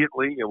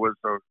immediately. It was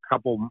a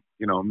couple,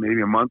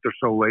 maybe a month or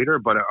so later,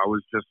 but I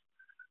was just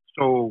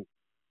so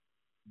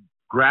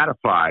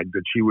gratified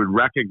that she would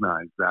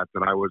recognize that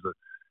I was an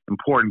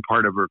important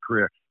part of her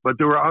career. But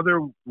there were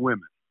other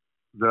women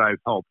that I've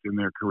helped in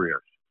their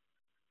careers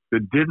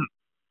that didn't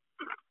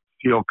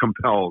feel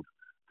compelled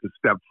to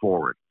step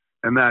forward.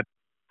 And that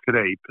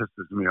today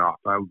pisses me off.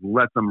 I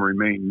let them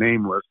remain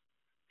nameless,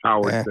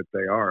 cowards that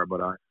they are. But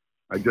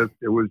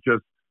it was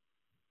just,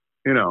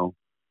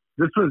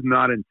 this was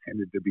not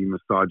intended to be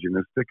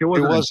misogynistic. It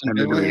wasn't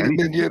intended to be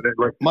anything.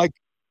 Mike,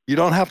 you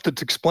don't have to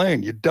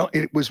explain.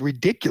 It was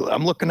ridiculous.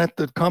 I'm looking at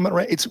the comment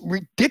right. It's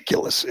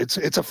ridiculous. It's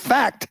a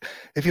fact.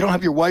 If you don't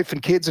have your wife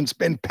and kids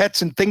and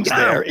pets and things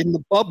there in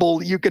the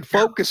bubble, you could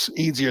focus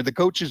easier. The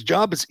coach's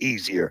job is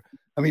easier.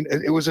 I mean,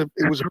 it was a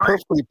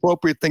perfectly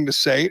appropriate thing to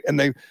say. And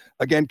they,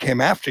 again,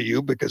 came after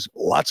you because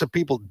lots of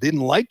people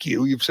didn't like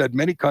you. You've said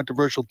many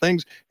controversial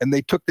things, and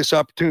they took this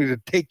opportunity to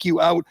take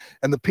you out.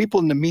 And the people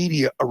in the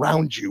media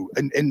around you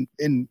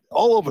and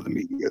all over the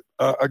media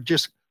are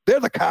just, they're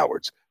the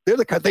cowards.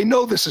 They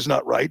know this is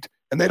not right,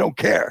 and they don't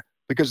care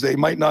because they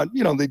might not,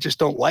 they just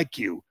don't like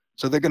you.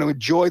 So they're going to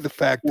enjoy the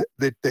fact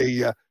that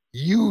they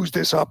use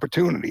this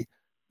opportunity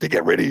to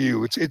get rid of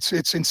you.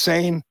 It's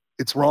insane.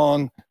 It's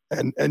wrong.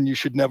 And you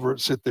should never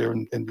sit there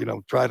and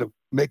try to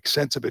make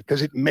sense of it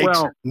because it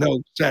makes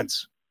no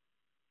sense.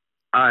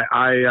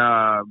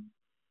 You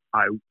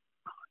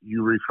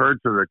referred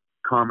to the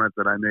comment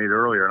that I made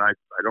earlier, and I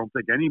don't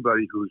think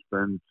anybody who's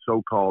been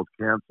so-called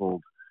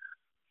canceled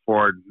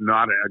for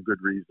not a good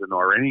reason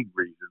or any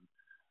reason,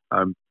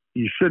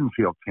 you shouldn't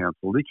feel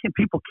canceled.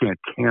 People can't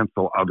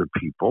cancel other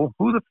people.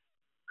 Who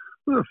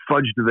the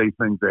fudge do they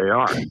think they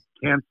are?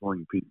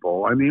 Canceling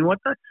people. I mean, you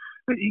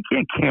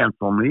can't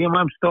cancel me.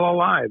 I'm still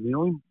alive. The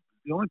only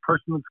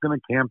person that's going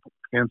to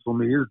cancel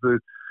me is the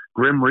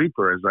Grim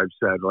Reaper, as I've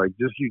said. Like,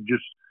 you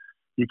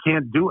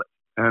can't do it.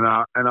 And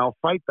I'll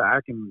fight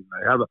back. And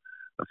I have a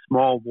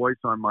small voice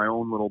on my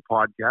own little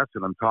podcast,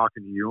 and I'm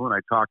talking to you, and I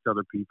talk to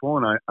other people,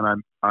 and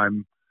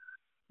I'm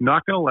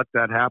not going to let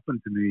that happen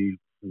to me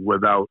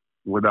without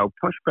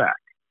pushback.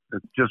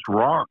 It's just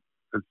wrong.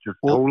 It's just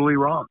totally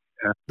wrong.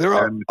 There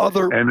are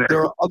other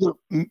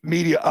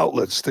media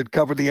outlets that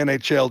cover the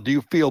NHL. Do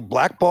you feel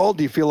blackballed?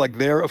 Do you feel like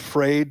they're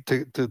afraid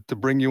to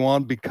bring you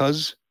on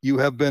because you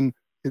have been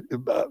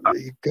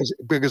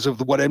because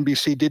of what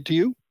NBC did to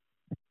you?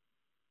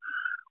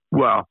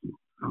 Well,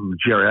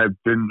 Jerry,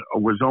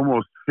 was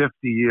almost 50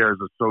 years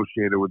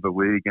associated with the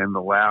league, and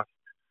the last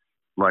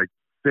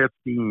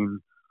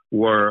 15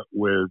 were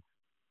with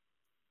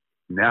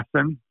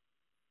NESN,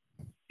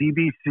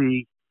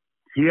 CBC,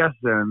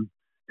 TSN,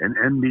 and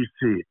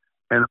NBC.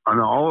 And on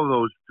all of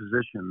those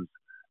positions,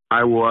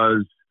 I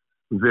was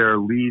their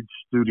lead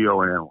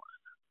studio analyst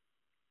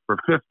for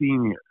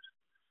 15 years.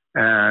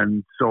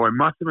 And so I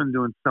must have been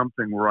doing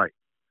something right.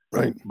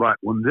 Right. But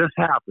when this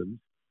happened,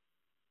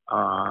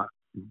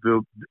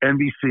 the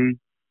NBC,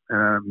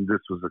 and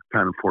this was a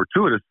kind of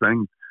fortuitous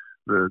thing,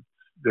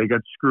 they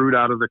got screwed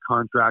out of the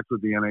contract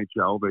with the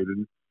NHL. They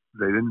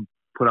didn't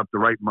put up the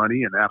right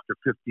money. And after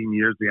 15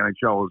 years, the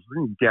NHL was,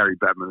 Gary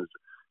Bettman is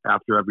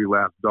after every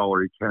last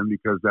dollar he can,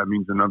 because that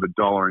means another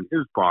dollar in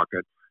his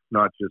pocket,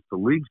 not just the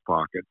league's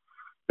pocket.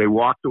 They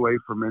walked away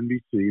from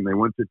NBC and they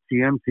went to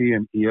TNT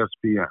and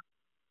ESPN.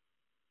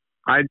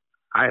 I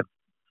have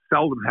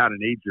seldom had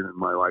an agent in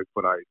my life,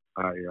 but I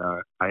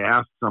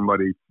asked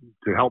somebody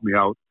to help me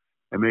out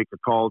and make a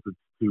call to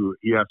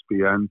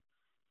ESPN,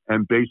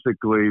 and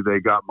basically they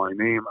got my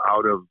name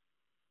out of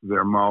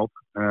their mouth,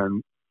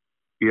 and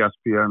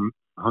ESPN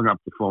hung up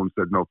the phone and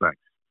said, no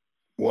thanks.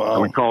 Wow.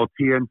 And we called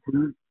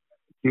TNT,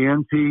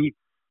 and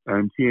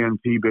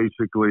TNT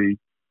basically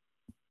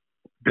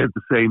did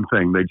the same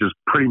thing. They just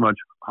pretty much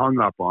hung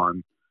up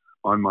on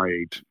my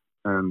agent,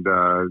 and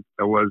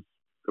it was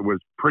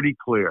pretty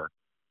clear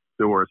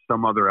there were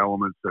some other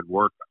elements that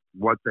work.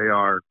 What they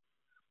are,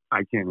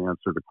 I can't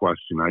answer the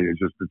question.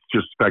 It's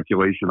just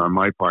speculation on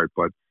my part.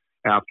 But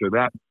after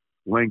that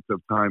length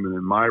of time and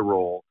in my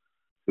role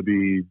to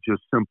be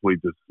just simply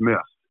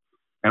dismissed,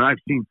 and I've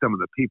seen some of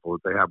the people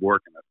that they have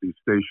working at these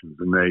stations,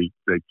 and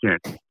they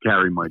can't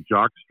carry my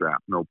jock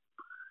strap. No,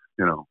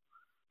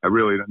 I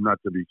really, not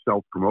to be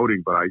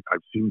self-promoting, but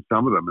I've seen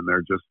some of them, and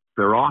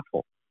they're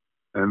awful,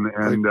 and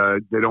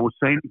they don't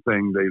say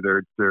anything.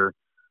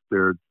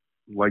 They're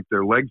like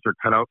their legs are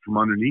cut out from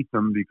underneath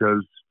them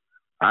because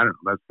I don't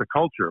know. That's the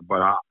culture.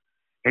 But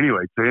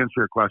anyway, to answer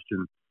your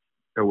question,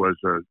 it was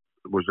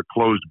a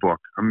closed book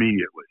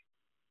immediately.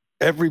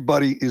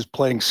 Everybody is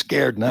playing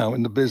scared now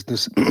in the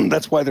business.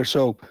 That's why they're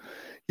so,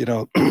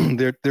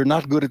 they're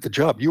not good at the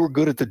job. You were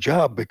good at the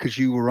job because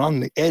you were on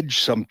the edge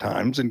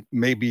sometimes, and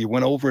maybe you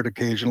went over it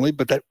occasionally,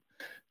 but that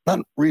not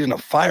reason to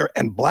fire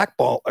and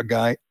blackball a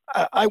guy.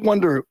 I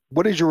wonder,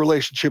 what is your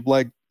relationship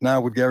like now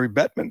with Gary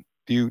Bettman?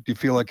 Do you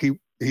feel like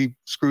he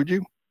screwed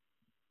you?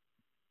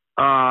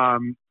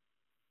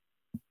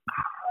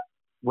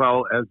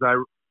 Well, as I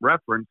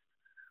referenced,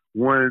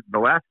 when the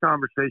last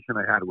conversation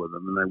I had with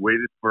him, and I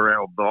waited for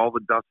all the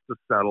dust to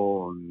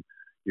settle and,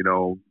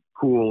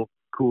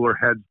 cooler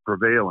heads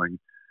prevailing.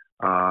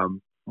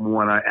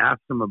 When I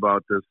asked him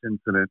about this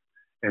incident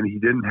and he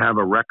didn't have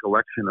a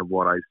recollection of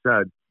what I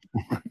said,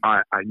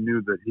 I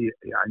knew that he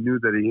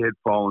had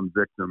fallen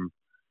victim.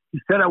 He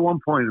said at one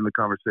point in the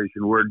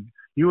conversation, "Where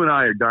you and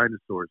I are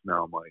dinosaurs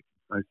now, Mike."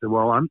 I said,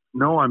 "Well, I'm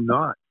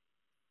not.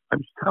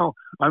 I'm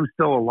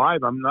still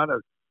alive. I'm not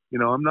a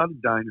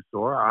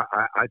dinosaur.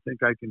 I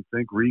think I can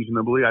think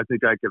reasonably. I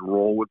think I can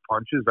roll with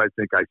punches. I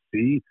think I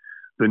see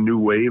the new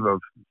wave of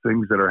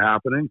things that are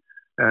happening.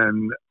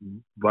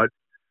 But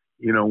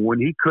when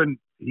he couldn't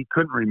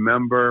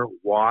remember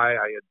why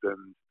I had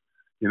been,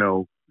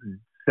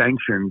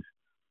 sanctioned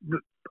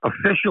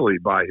officially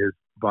by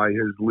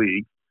his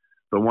league,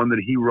 the one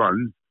that he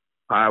runs,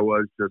 I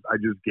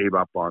just gave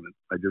up on it.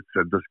 I just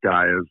said, this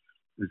guy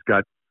he's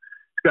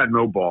got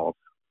no balls.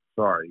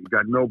 Sorry, he's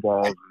got no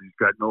balls, and he's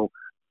got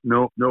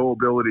no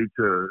ability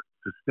to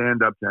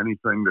stand up to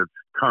anything that's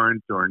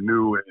current or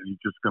new, and he's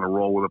just going to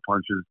roll with the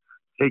punches,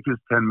 take his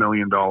 $10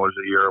 million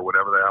a year or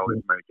whatever the hell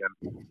he's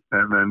making,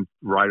 and then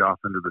ride off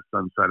into the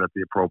sunset at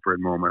the appropriate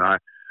moment. I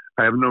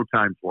have no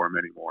time for him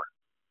anymore.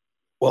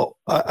 Well,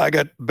 I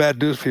got bad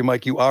news for you,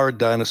 Mike. You are a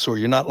dinosaur.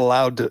 You're not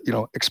allowed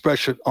to,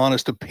 express your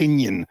honest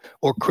opinion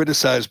or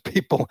criticize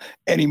people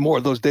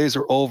anymore. Those days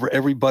are over.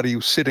 Everybody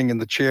who's sitting in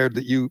the chair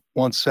that you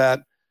once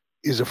sat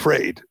is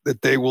afraid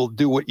that they will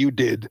do what you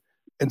did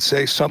and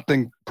say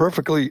something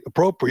perfectly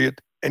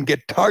appropriate and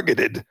get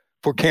targeted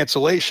for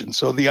cancellation.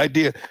 So the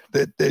idea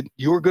that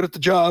you were good at the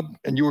job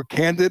and you were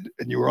candid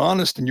and you were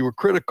honest and you were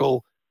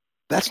critical,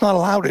 that's not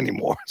allowed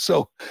anymore.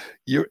 So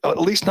you're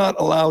at least not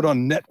allowed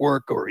on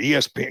network or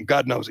ESPN.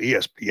 God knows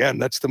ESPN.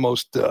 That's the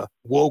most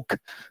woke,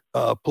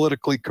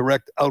 politically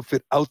correct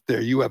outfit out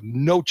there. You have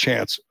no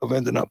chance of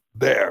ending up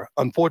there.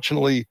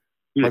 Unfortunately,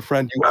 my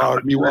friend,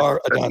 you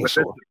are a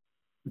dinosaur.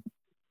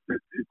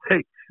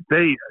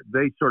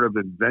 They sort of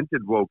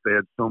invented woke. They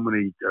had so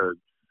many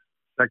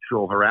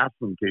sexual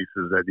harassment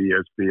cases at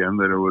ESPN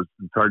that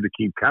it's hard to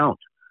keep count.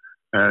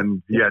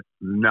 And yet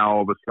now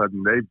all of a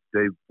sudden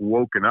they've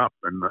woken up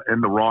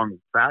in the wrong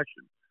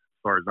fashion,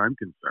 as far as I'm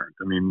concerned.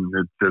 I mean,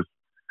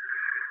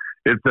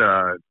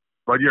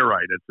 but you're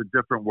right. It's a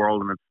different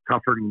world and it's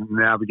tougher to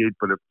navigate.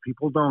 But if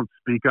people don't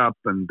speak up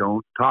and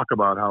don't talk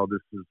about how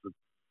this is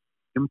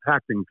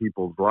impacting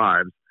people's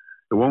lives,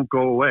 it won't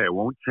go away. It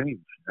won't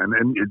change.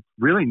 And it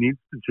really needs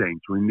to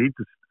change. We need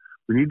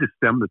to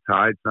stem the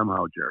tide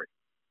somehow, Jerry.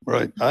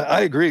 Right.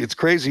 I agree. It's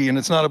crazy. And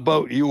it's not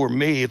about you or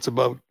me. It's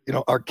about,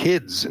 our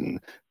kids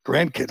and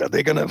grandkids. Are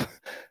they going to,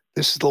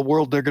 this is the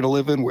world they're going to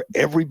live in, where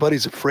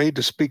everybody's afraid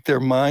to speak their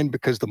mind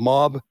because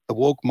the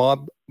woke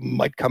mob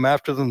might come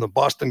after them. The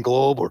Boston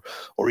Globe or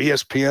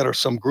ESPN or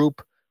some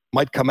group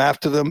might come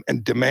after them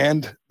and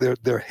demand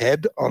their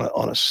head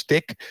on a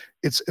stick.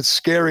 It's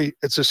scary.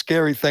 It's a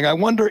scary thing. I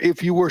wonder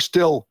if you were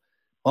still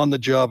on the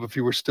job, if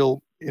you were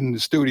still in the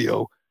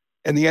studio,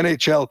 and the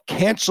NHL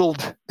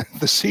canceled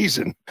the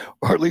season,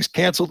 or at least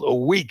canceled a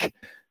week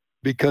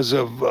because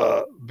of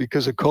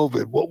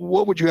COVID.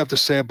 What would you have to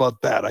say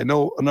about that? I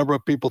know a number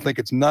of people think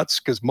it's nuts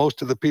because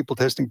most of the people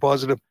testing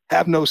positive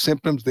have no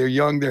symptoms. They're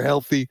young, they're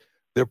healthy,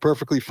 they're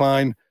perfectly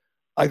fine.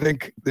 I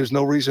think there's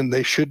no reason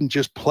they shouldn't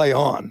just play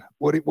on.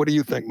 What do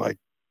you think, Mike?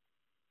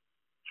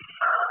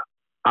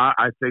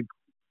 I think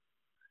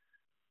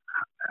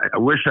I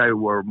wish I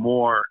were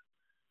more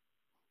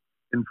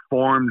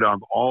informed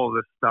of all of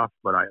this stuff,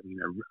 but I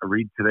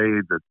read today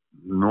that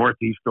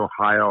Northeast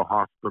Ohio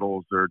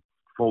hospitals are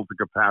full to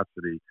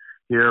capacity.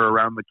 Here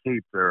around the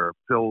Cape, they're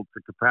filled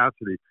to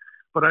capacity.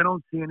 But I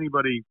don't see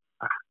anybody.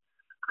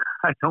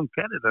 I don't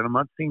get it, and I'm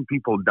not seeing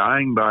people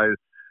dying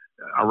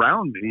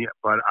around me.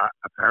 But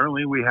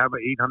apparently, we have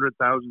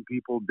 800,000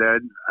 people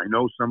dead. I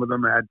know some of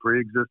them had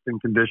pre-existing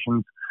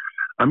conditions.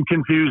 I'm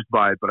confused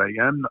by it, but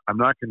I'm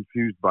not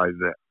confused by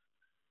this.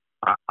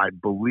 I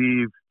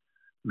believe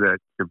that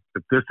if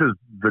this is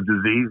the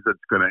disease that's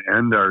going to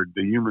end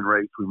the human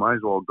race, we might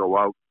as well go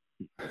out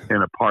in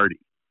a party.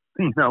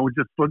 Let's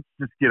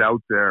just get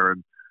out there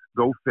and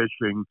go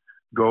fishing,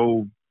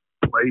 go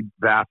play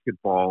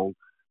basketball,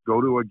 go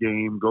to a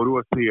game, go to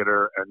a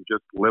theater, and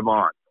just live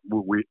on.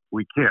 We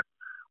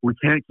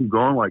can't keep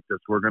going like this.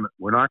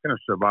 We're not going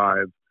to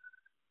survive.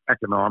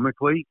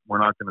 economically. We're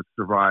not going to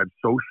survive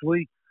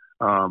socially.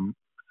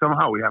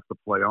 Somehow we have to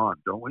play on,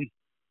 don't we?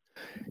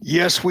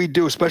 Yes, we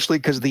do, especially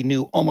because the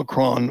new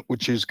Omicron,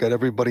 which has got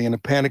everybody in a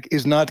panic,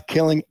 is not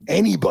killing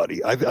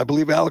anybody. I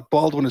believe Alec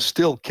Baldwin has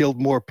still killed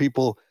more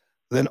people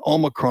than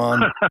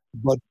Omicron.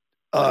 But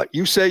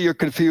you say you're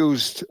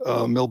confused,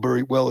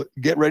 Milbury. Well,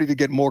 get ready to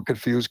get more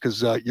confused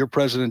because your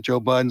president, Joe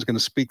Biden, is going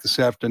to speak this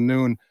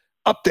afternoon,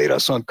 update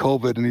us on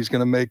COVID, and he's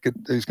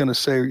going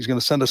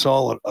to send us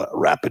all a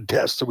rapid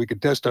test so we can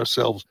test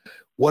ourselves.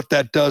 What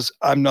that does,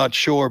 I'm not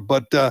sure.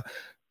 But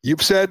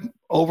you've said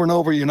over and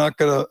over you're not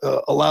going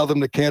to allow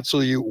them to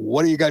cancel you.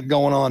 What do you got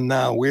going on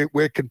now?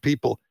 Where can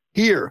people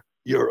hear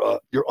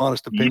your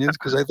honest opinions?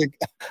 Because I think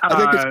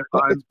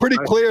it's pretty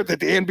clear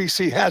that the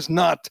NBC has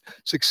not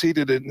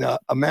succeeded in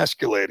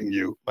emasculating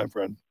you, my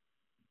friend.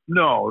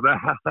 No, that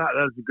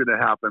isn't going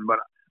to happen. But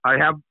I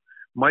have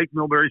Mike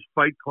Milbury's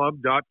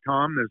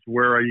FightClub.com is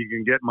where you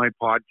can get my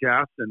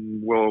podcast,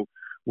 and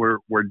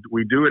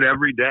we do it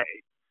every day.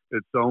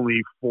 It's only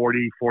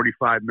 40,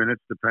 45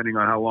 minutes, depending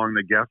on how long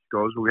the guest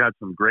goes. We had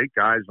some great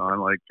guys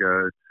on,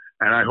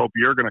 and I hope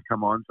you're going to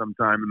come on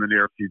sometime in the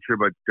near future.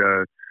 But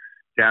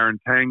Darren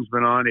Tang's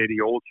been on, Eddie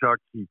Olchuk,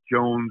 Keith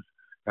Jones,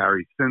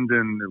 Harry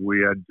Sinden. We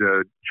had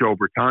Joe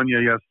Britannia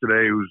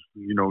yesterday, who's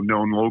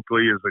known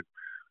locally as a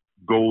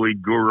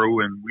goalie guru,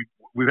 and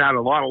we've had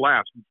a lot of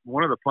laughs.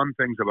 One of the fun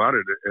things about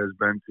it has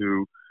been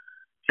to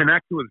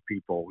connect with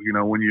people.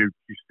 When you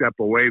step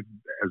away,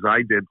 as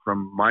I did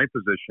from my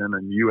position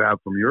and you have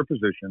from your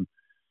position,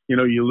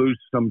 you lose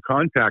some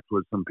contact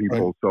with some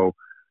people. Right. So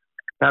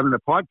having a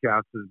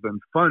podcast has been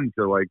fun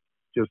to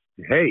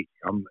hey,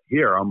 I'm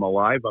here, I'm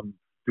alive, I'm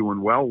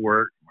doing well.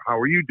 How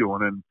are you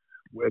doing? And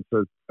it's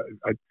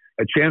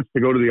a chance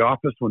to go to the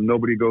office when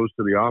nobody goes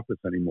to the office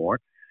anymore.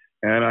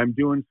 And I'm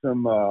doing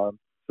some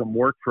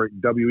work for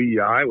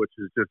WEI, which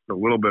is just a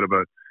little bit of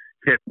a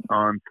hit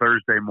on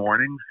Thursday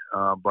mornings,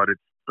 but it's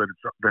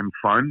been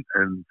fun,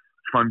 and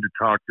it's fun to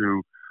talk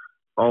to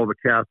all the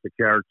cast of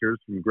characters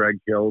from Greg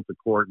Hill to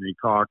Courtney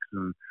Cox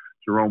and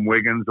Jerome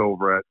Wiggins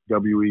over at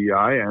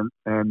WEI,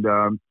 and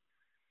I'm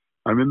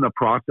in the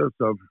process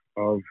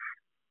of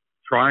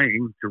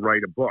trying to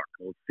write a book.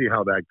 We'll see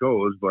how that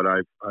goes, but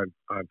I've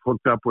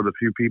hooked up with a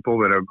few people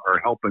that are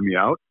helping me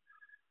out.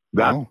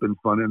 That's been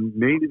fun, and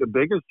maybe the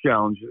biggest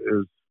challenge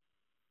is,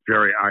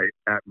 Jerry,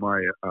 at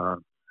my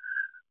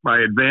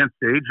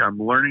advanced age, I'm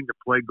learning to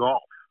play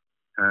golf.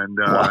 And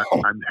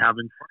I'm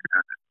having fun at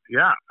it.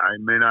 Yeah, I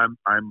mean,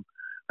 I'm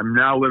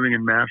now living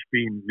in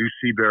Mashpee, New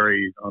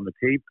Seabury on the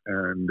Cape,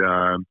 and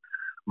a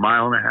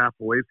mile and a half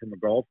away from a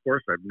golf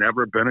course. I've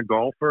never been a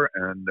golfer,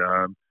 and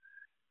I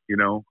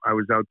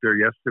was out there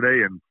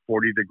yesterday in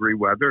 40-degree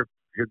weather,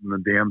 hitting the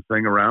damn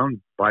thing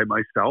around by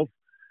myself,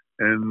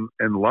 and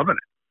loving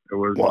it. It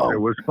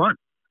was fun.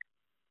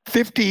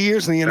 50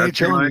 years in the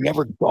NHL, and you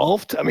never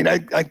golfed. I mean,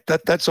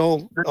 that's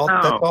all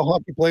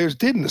hockey players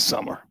did in the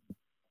summer.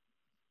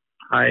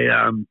 I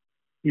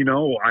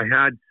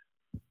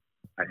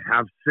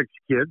have 6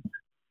 kids,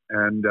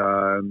 and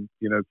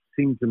it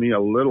seemed to me a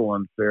little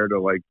unfair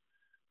to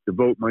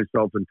devote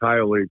myself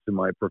entirely to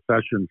my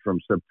profession from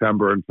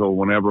September until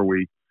whenever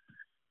we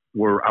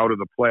were out of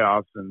the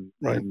playoffs in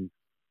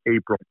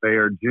April, May,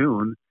 or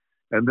June,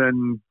 and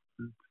then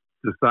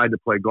decide to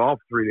play golf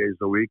 3 days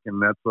a week, and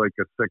that's like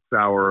a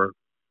 6-hour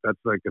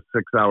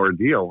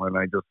deal, and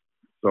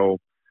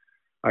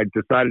I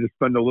decided to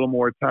spend a little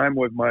more time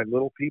with my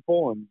little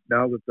people, and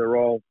now that they're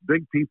all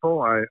big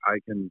people, I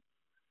can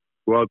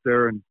go out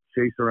there and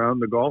chase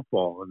around the golf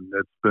ball, and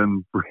it's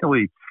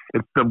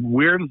the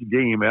weirdest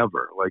game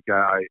ever.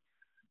 I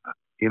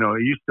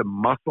used to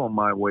muscle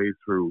my way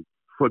through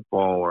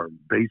football or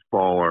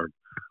baseball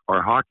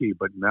or hockey,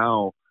 but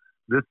now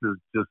this is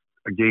just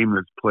a game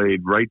that's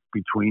played right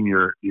between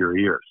your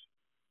ears.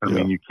 I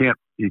mean, you can't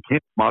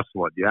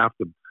muscle it. You have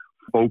to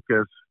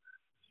focus,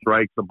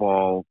 strike the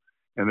ball,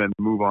 and then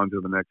move on to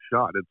the next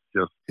shot. It's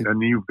just,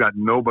 and you've got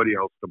nobody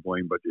else to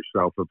blame but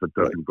yourself if it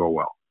doesn't go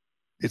well.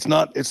 It's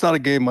not a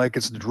game, Mike.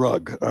 It's a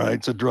drug. All right,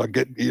 it's a drug.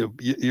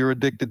 You're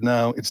addicted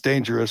now. It's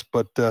dangerous,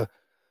 but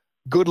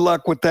good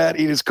luck with that.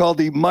 It is called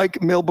the Mike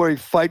Milbury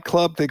Fight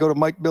Club. They go to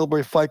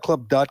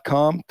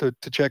MikeMilburyFightClub.com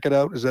to check it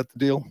out. Is that the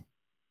deal?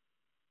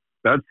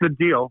 That's the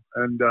deal.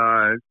 And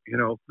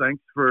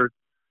thanks for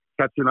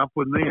catching up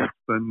with me. It's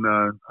been.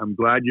 I'm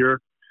glad you're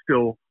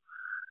still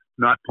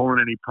not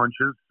pulling any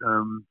punches.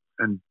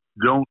 And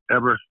don't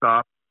ever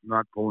stop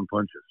not pulling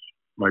punches,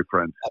 my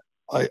friend.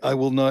 I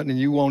will not, and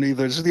you won't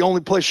either. This is the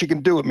only place you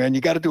can do it, man. You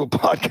got to do a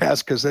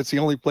podcast because that's the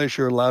only place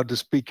you're allowed to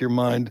speak your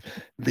mind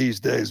these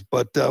days.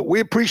 But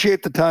we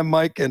appreciate the time,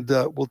 Mike, and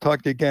we'll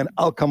talk to you again.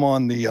 I'll come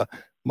on the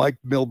Mike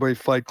Milbury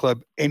Fight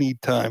Club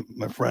anytime,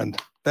 my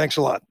friend. Thanks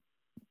a lot.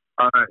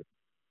 All right.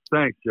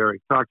 Thanks, Jerry.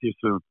 Talk to you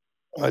soon.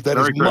 All right, that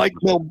is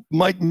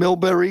Mike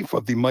Milbury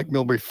of the Mike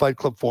Milbury Fight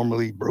Club,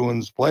 formerly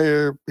Bruins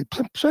player. He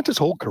spent his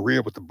whole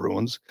career with the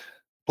Bruins,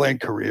 playing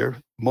career.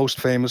 Most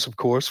famous, of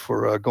course,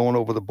 for going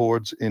over the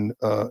boards in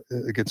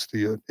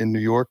New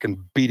York and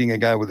beating a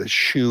guy with a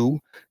shoe.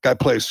 Guy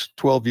plays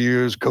 12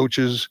 years,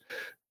 coaches,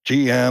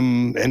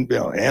 GM and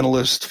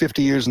analyst,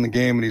 50 years in the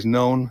game,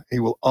 and he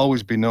will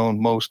always be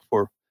known most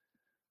for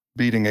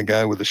beating a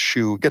guy with a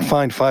shoe. Get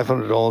fined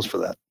 $500 for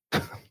that.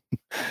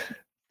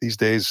 These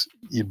days,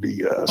 you'd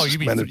be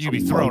suspended. You'd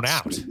be thrown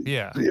out.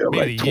 Yeah,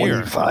 right.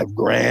 25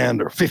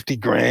 grand or 50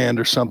 grand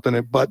or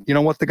something. But you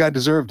know what? The guy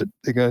deserved it.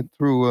 The guy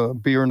threw a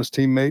beer on his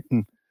teammate,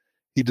 and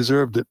he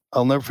deserved it.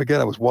 I'll never forget.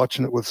 I was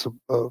watching it with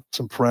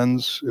some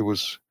friends. It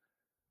was,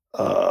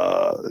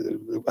 I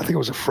think it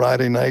was a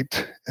Friday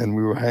night, and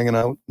we were hanging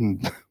out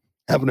and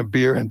having a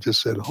beer, and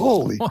just said,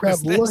 "Holy crap!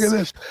 Look at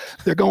this!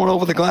 They're going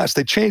over the glass.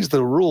 They changed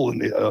the rule,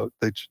 and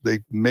they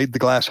made the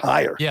glass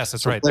higher. Yes,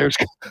 that's right.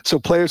 So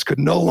players could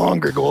no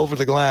longer go over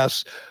the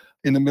glass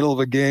in the middle of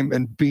a game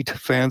and beat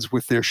fans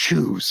with their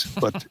shoes.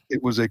 But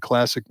it was a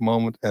classic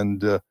moment,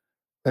 and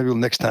maybe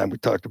next time we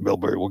talk to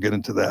Milbury, we'll get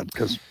into that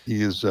because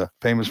he is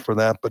famous for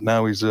that. But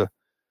now he's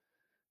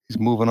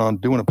moving on,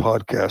 doing a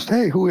podcast.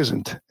 Hey, who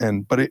isn't?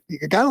 But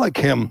a guy like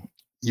him,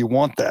 you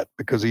want that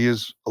because he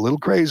is a little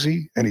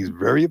crazy and he's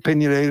very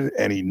opinionated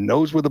and he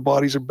knows where the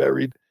bodies are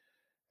buried.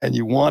 And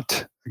you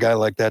want a guy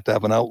like that to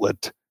have an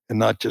outlet and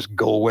not just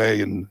go away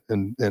and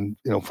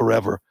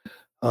forever.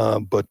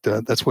 But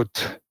that's what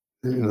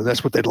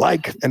they'd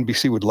like.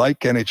 NBC would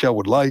like, NHL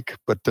would like,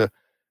 but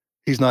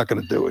he's not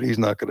going to do it. He's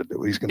not going to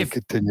do it. He's going to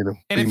continue to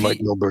be Mike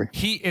Milbury.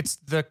 It's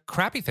the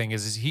crappy thing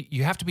is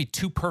you have to be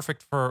too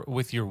perfect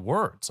with your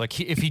words. Like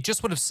if he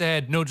just would have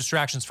said no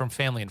distractions from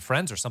family and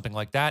friends or something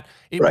like that,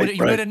 he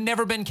would have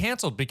never been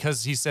canceled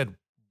because he said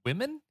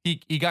women.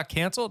 He got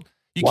canceled.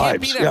 You can't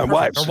be that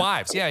perfect. Or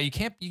wives. Yeah, you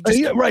can't.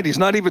 Right. He's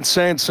not even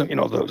saying some,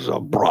 those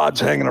broads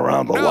hanging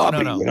around the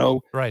lobby. No.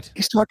 Right.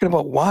 He's talking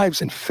about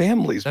wives and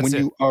families. When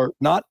you are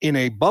not in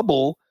a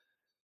bubble.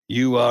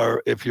 You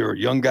are, if you're a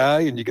young guy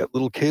and you got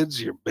little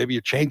kids, maybe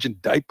you're changing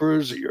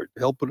diapers, or you're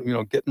helping,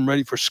 getting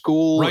ready for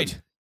school. Right.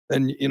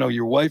 And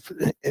your wife,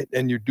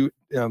 and you're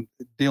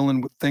dealing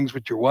with things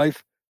with your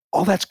wife.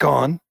 All that's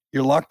gone.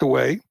 You're locked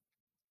away.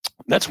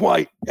 That's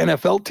why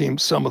NFL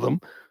teams, some of them,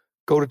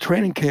 go to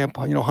training camp,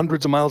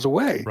 hundreds of miles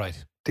away.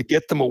 Right. To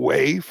get them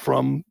away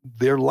from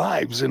their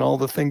lives and all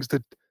the things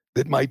that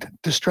might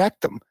distract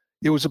them.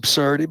 It was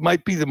absurd. It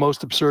might be the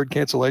most absurd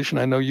cancellation.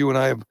 I know you and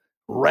I have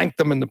ranked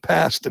them in the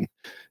past, and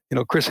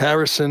Chris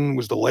Harrison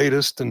was the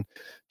latest, and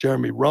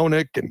Jeremy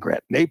Roenick and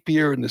Grant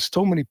Napier, and there's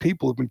so many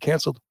people who've been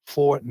canceled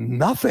for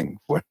nothing,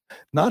 for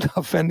not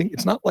offending.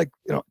 It's not like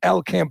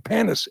Al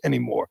Campanis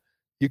anymore.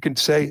 You can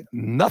say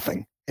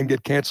nothing and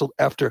get canceled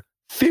after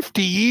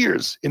 50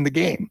 years in the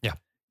game. Yeah,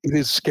 it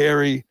is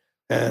scary,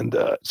 and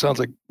it sounds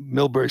like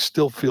Milbury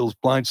still feels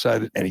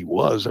blindsided, and he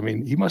was. I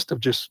mean, he must have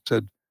just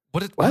said,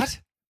 "What?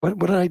 What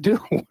did I do?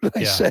 What did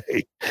I say?"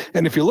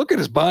 And if you look at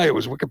his bio,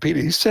 his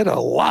Wikipedia, he said a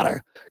lot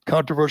of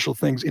controversial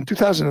things. In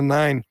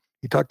 2009,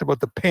 he talked about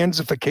the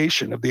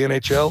pansification of the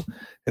NHL,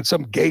 and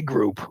some gay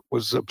group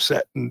was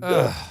upset and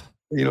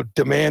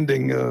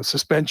demanding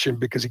suspension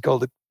because he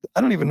called it.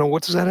 I don't even know,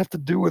 what does that have to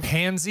do with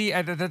pansy?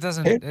 That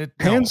doesn't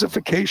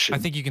pansification. No. I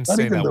think you can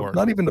say that word.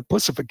 Not even the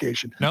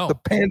pussification. No, the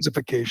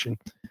pansification.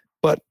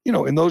 But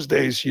in those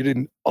days, you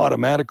didn't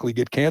automatically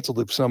get canceled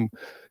if some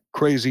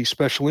crazy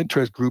special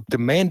interest group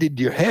demanded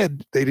your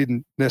head. They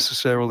didn't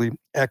necessarily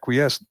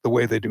acquiesce the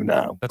way they do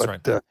now. That's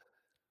right.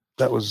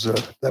 That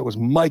was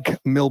Mike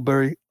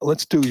Milbury.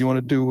 You want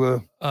to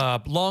do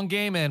long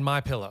game and My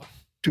Pillow?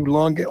 Do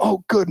long game.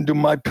 Oh, good, and do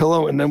My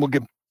Pillow, and then we'll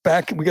get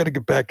back. We got to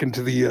get back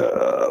into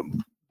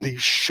the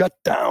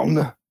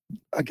shutdown.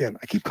 Again,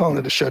 I keep calling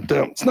it a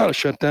shutdown. It's not a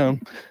shutdown.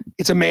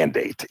 It's a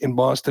mandate in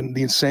Boston.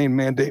 The insane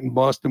mandate in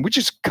Boston, which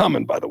is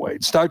coming, by the way.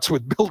 It starts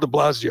with Bill de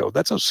Blasio.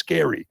 That's how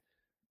scary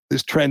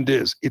this trend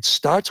is. It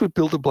starts with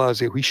Bill de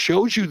Blasio. He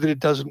shows you that it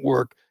doesn't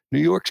work. New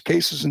York's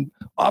cases and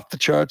off the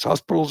charts.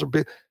 Hospitals are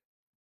big.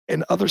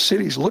 And other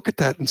cities look at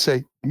that and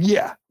say,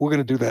 yeah, we're going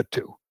to do that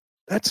too.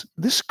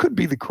 This could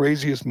be the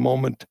craziest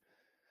moment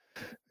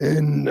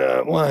in,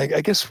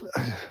 I guess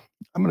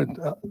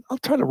I'll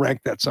try to rank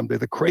that someday.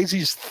 The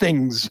craziest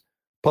things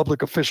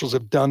public officials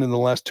have done in the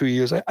last 2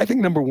 years. I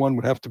think number one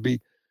would have to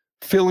be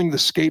filling the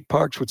skate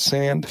parks with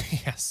sand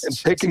and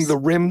taking the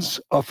rims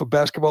off of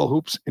basketball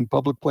hoops in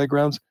public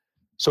playgrounds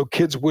so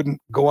kids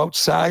wouldn't go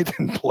outside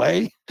and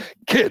play.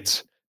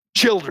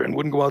 Children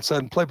wouldn't go outside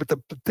and play. But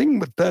the thing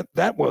with that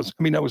was,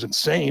 that was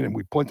insane, and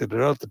we pointed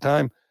it out at the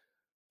time,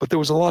 but there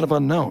was a lot of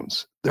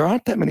unknowns. There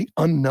aren't that many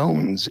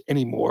unknowns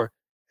anymore,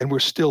 and we're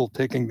still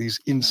taking these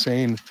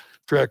insane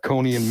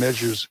draconian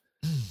measures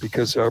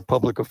because our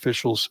public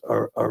officials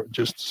are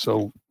just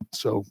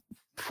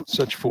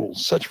such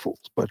fools.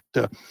 But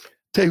tell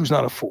you who's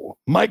not a fool.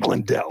 Mike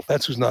Lindell.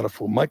 That's who's not a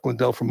fool. Mike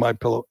Lindell from My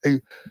Pillow,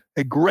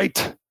 a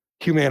great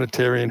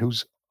humanitarian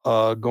who's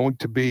going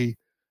to be,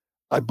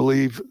 I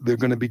believe they're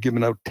going to be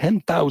giving out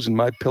 10,000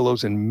 My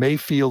Pillows in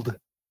Mayfield,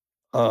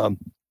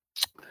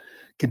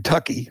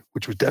 Kentucky,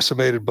 which was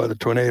decimated by the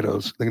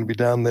tornadoes. They're going to be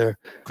down there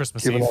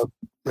Christmas giving Eve. out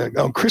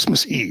on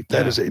Christmas Eve.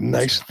 That is a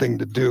nice thing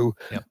to do.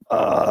 Yep.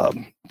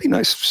 Be a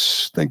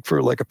nice thing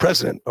for like a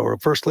president or a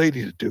first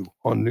lady to do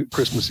on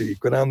Christmas Eve.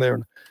 Go down there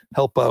and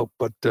help out.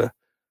 But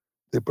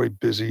they're very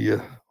busy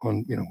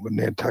on, in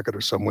Nantucket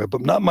or somewhere,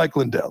 but not Mike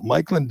Lindell.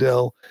 Mike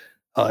Lindell,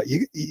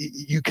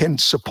 you can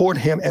support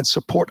him and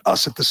support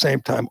us at the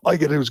same time. All you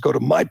got to do is go to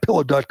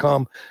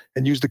mypillow.com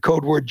and use the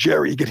code word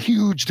Jerry. You get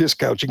huge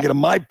discounts. You can get a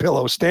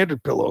MyPillow, a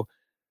standard pillow.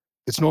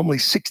 It's normally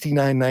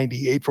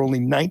 $69.98 for only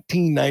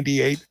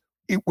 $19.98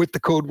 with the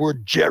code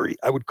word Jerry.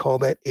 I would call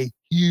that a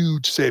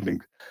huge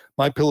savings.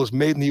 MyPillow is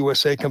made in the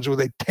USA, comes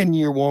with a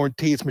 10-year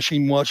warranty. It's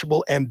machine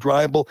washable and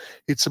dryable.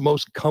 It's the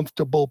most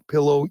comfortable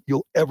pillow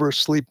you'll ever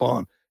sleep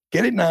on.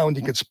 Get it now, and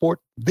you can support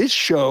this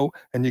show,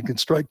 and you can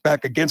strike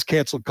back against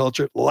cancel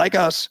culture like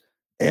us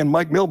and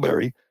Mike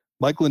Milbury.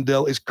 Mike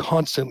Lindell is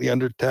constantly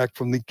under attack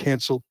from the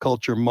cancel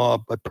culture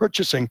mob. By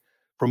purchasing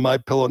from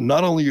MyPillow,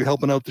 not only are you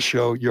helping out the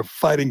show, you're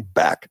fighting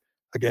back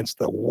against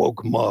the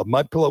woke mob.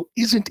 MyPillow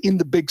isn't in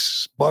the big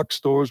box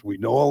stores. We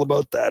know all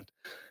about that.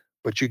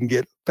 But you can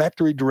get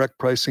factory direct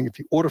pricing if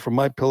you order from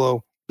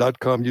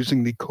mypillow.com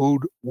using the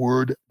code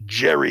word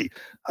Jerry.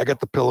 I got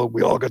the pillow.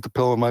 We all got the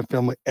pillow in my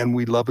family, and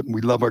we love it. And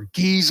we love our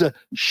Giza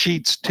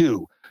sheets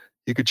too.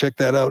 You can check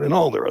that out and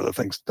all their other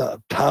things,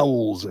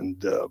 towels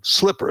and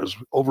slippers,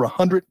 over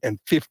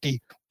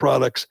 150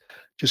 products.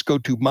 Just go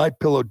to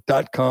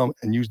mypillow.com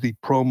and use the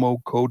promo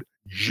code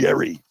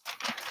Jerry.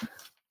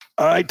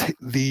 All right.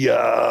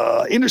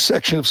 The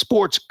intersection of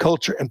sports,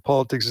 culture, and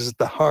politics is at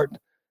the heart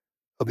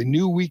of the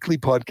new weekly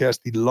podcast,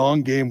 The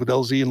Long Game with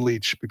LZ and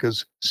Leach,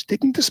 because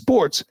sticking to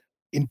sports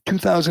in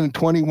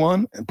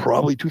 2021 and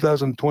probably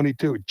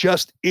 2022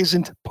 just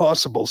isn't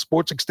possible.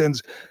 Sports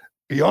extends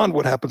beyond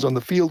what happens on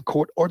the field,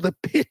 court, or the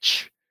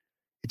pitch.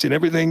 It's in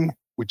everything,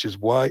 which is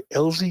why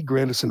LZ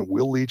Grandison and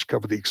Will Leach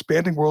cover the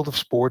expanding world of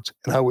sports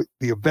and how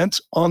the events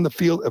on the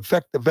field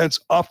affect events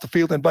off the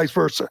field and vice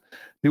versa.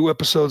 New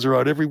episodes are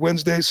out every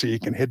Wednesday, so you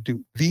can head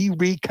to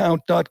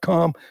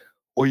therecount.com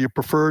or your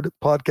preferred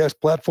podcast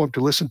platform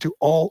to listen to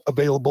all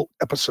available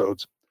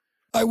episodes.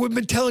 We've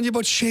been telling you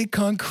about Shea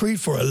Concrete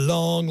for a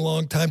long,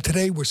 long time.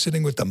 Today, we're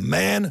sitting with the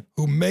man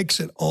who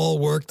makes it all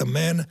work, the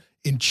man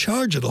in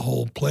charge of the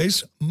whole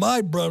place,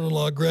 my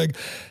brother-in-law, Greg.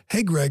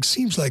 Hey, Greg,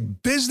 seems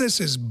like business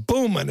is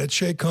booming at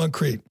Shea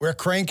Concrete. We're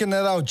cranking it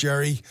out,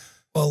 Jerry.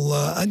 Well,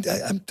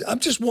 I'm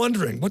just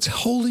wondering, what's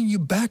holding you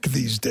back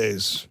these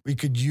days? We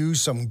could use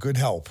some good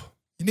help.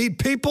 You need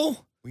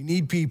people? We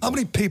need people. How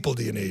many people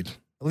do you need?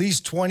 At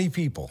least 20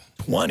 people.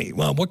 20?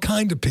 Wow, what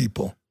kind of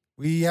people?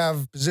 We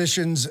have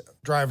positions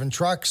driving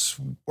trucks,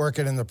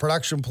 working in the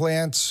production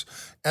plants,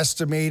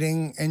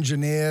 estimating,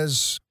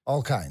 engineers,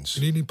 all kinds.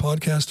 You need any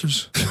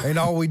podcasters?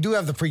 We do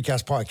have the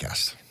Precast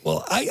podcast.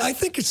 Well, I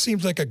think it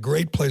seems like a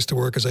great place to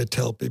work, as I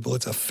tell people.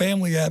 It's a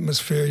family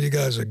atmosphere. You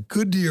guys are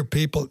good to your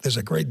people. There's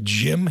a great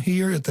gym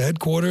here at the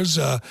headquarters.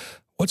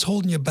 What's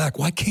holding you back?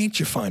 Why can't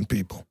you find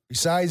people?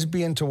 Besides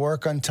being to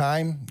work on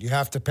time, you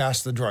have to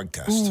pass the drug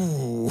test.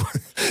 Ooh,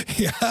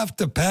 you have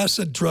to pass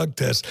a drug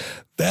test.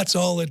 That's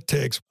all it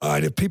takes. All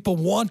right, if people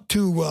want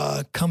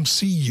to come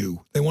see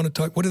you, they want to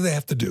talk, what do they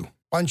have to do?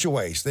 Bunch of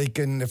ways. They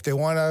can, if they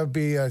want to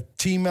be a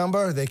team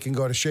member, they can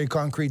go to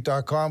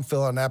SheaConcrete.com,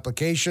 fill out an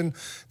application.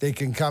 They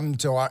can come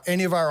to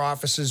any of our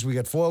offices. We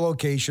got 4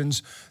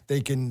 locations.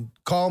 They can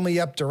call me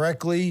up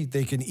directly.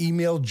 They can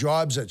email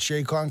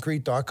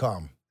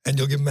jobs@SheaConcrete.com. And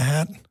you'll give them a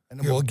hat?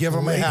 And we'll give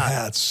them a hat.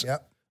 Hats.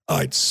 Yep. All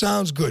right,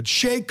 sounds good.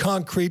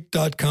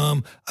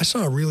 SheaConcrete.com. I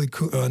saw a really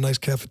cool, nice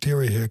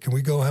cafeteria here. Can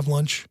we go have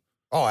lunch?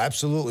 Oh,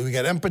 absolutely. We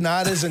got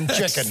empanadas and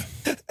chicken.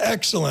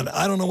 Excellent.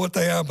 I don't know what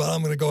they are, but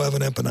I'm going to go have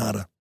an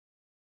empanada.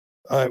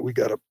 All right, we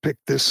got to pick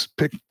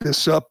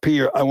this up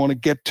here. I want to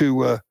get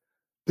to,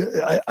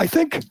 I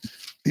think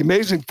the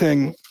amazing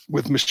thing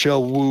with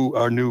Michelle Wu,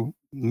 our new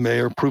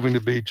mayor, proving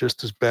to be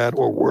just as bad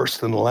or worse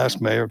than the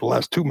last mayor, the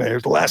last 2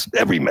 mayors,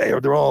 every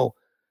mayor, they're all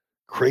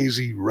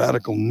crazy,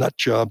 radical nut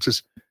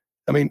jobs.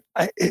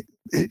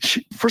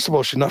 First of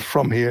all, she's not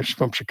from here. She's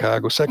from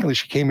Chicago. Secondly,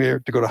 she came here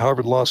to go to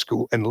Harvard Law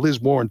School, and Liz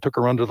Warren took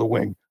her under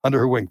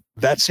her wing.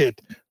 That's it.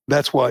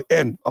 That's why.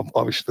 And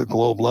obviously, the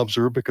Globe loves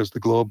her because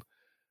the Globe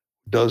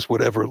does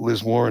whatever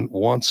Liz Warren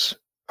wants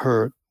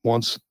her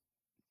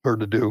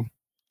to do.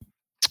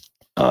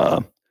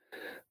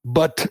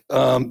 But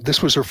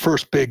this was her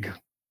first big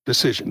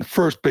decision, the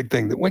first big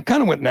thing that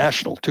went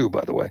national too,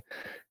 by the way,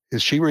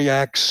 is she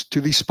reacts to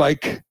the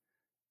spike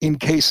in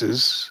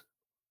cases,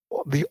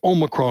 the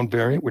Omicron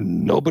variant,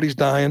 when nobody's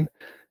dying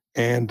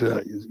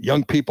and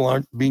young people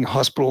aren't being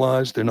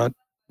hospitalized. They're not,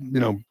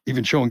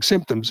 even showing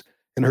symptoms.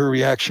 And her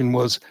reaction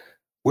was,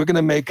 we're going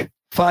to make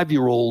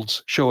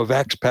 5-year-olds show a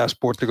vax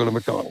passport to go to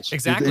McDonald's.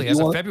 Exactly. As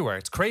of February.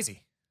 It's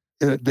crazy.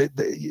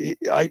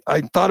 I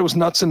thought it was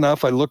nuts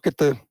enough. I look at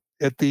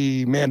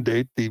the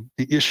mandate, the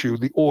issue,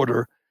 the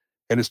order,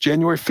 and it's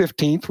January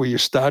 15th where you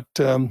start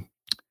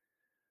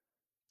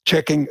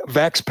checking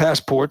vax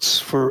passports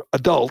for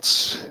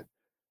adults.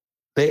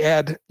 They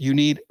add, you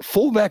need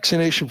full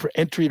vaccination for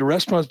entry to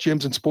restaurants,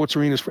 gyms, and sports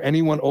arenas for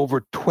anyone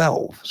over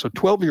 12. So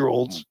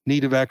 12-year-olds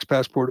need a vax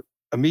passport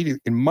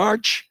immediately. In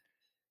March,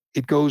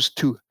 it goes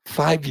to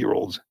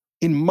 5-year-olds.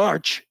 In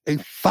March, a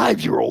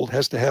 5-year-old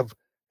has to have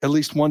at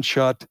least one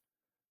shot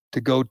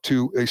to go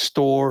to a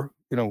store,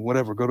 go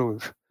to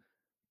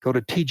go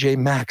to TJ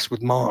Maxx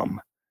with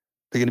mom.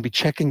 They're going to be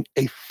checking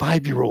a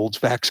 5-year-old's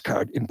vax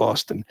card in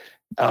Boston.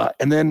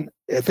 And then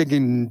I think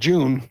in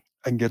June,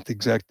 I can get the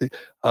exact thing.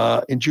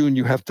 In June,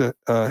 you have to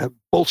have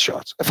both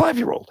shots. A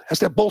 5-year-old has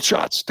to have both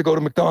shots to go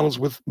to McDonald's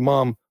with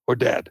mom or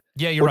dad.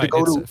 Yeah, you're right.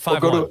 It's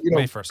 5-1,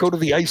 May 1st. Go to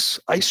the ice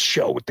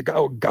show with the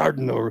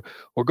garden or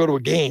go to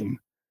a game.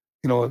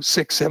 A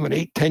 6, 7,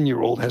 8,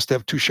 10-year-old has to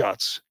have 2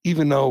 shots,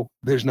 even though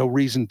there's no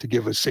reason to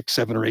give a 6,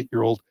 7, or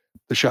 8-year-old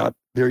the shot.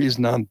 There is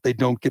none. They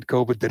don't get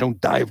COVID. They don't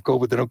die of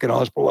COVID. They don't get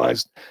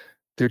hospitalized.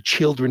 They're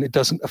children. It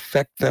doesn't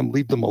affect them.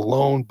 Leave them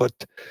alone. But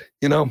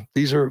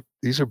these are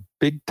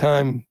big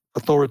time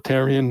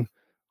authoritarian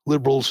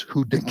liberals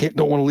who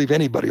don't want to leave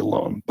anybody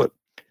alone. But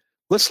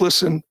let's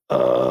listen.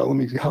 Let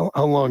me see. How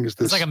long is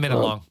this? It's like a minute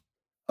long.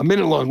 A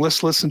minute long.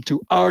 Let's listen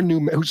to our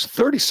new, who's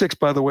 36,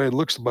 by the way,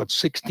 looks about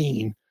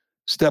 16.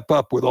 Step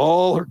up with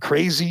all her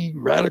crazy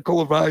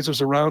radical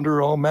advisors around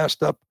her, all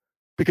masked up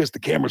because the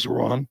cameras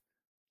were on.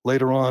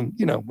 Later on,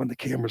 when the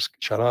cameras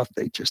shut off,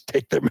 they just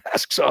take their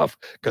masks off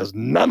because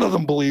none of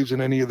them believes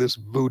in any of this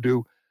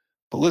voodoo.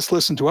 But let's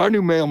listen to our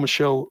new mayor,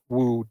 Michelle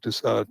Wu,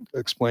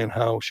 explain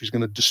how she's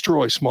going to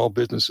destroy small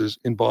businesses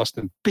in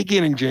Boston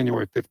beginning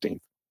January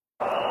 15th.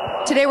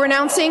 Today, we're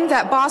announcing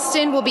that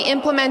Boston will be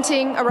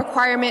implementing a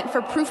requirement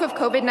for proof of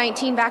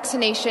COVID-19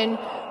 vaccination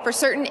for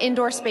certain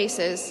indoor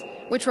spaces,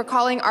 which we're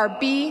calling our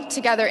Be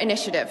Together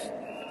initiative.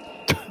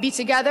 Be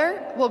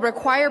Together will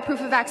require proof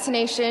of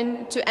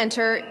vaccination to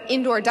enter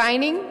indoor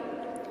dining.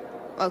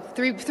 Well,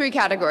 three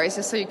categories,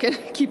 just so you can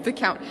keep the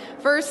count.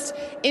 First,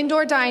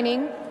 indoor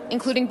dining,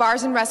 including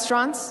bars and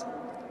restaurants.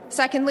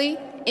 Secondly,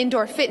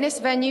 indoor fitness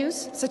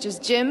venues, such as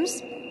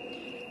gyms.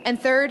 And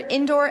third,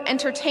 indoor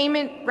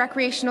entertainment,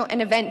 recreational,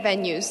 and event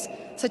venues,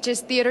 such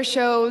as theater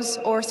shows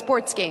or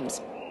sports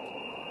games.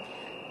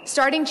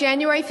 Starting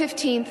January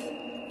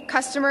 15th,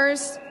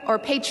 customers or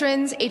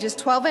patrons ages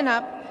 12 and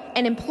up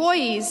and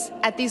employees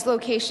at these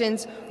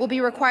locations will be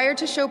required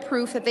to show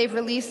proof that they've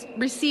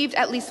received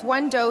at least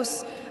 1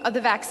 dose of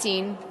the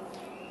vaccine,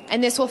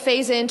 and this will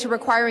phase in to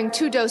requiring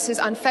 2 doses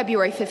on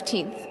February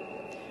 15th.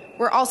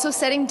 We're also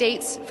setting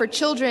dates for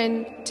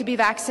children to be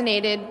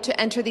vaccinated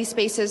to enter these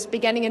spaces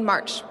beginning in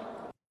March.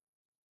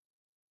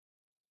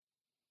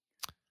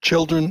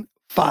 Children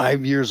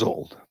 5 years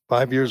old.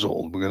 5 years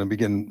old. We're going to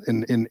begin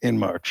in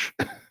March.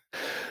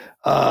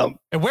 And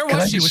where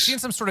was she? Was she in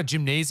some sort of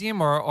gymnasium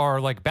or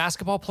like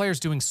basketball players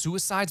doing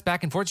suicides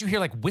back and forth? Did you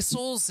hear like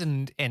whistles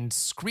and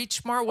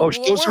screech mark?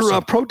 Those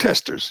are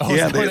protesters.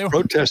 They're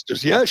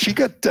protesters. Yeah, she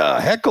got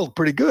heckled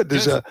pretty good.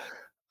 There's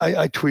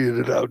I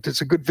tweeted it out.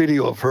 It's a good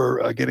video of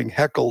her getting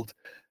heckled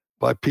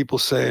by people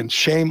saying,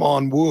 "Shame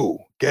on Wu."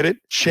 Get it?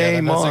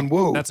 Shame on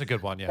Wu. That's a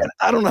good one. Yeah. And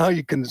I don't know how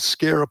you can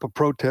scare up a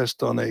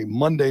protest on a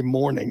Monday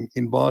morning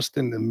in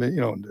Boston, and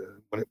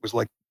when it was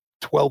like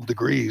 12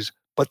 degrees,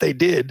 but they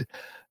did.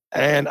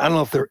 And I don't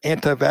know if they're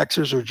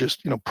anti-vaxxers or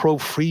just,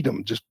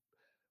 pro-freedom.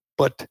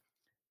 But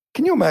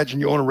can you imagine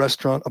you own a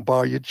restaurant, a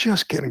bar, you're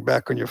just getting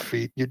back on your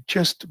feet. You're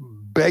just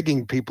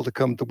begging people to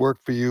come to work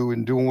for you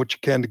and doing what you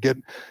can to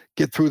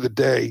get through the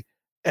day.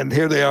 And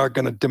here they are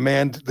going to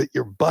demand that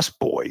your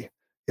busboy,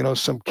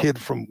 some kid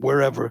from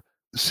wherever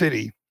the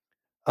city,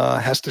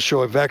 has to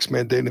show a vax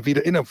mandate.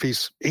 And if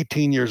he's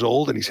 18 years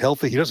old and he's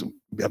healthy, he doesn't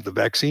have the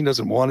vaccine,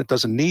 doesn't want it,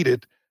 doesn't need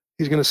it.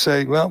 He's going to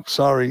say, well,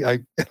 sorry,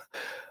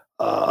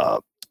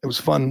 it was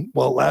fun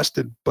while it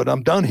lasted, but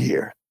I'm done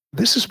here.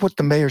 This is what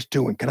the mayor's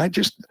doing. Can I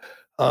just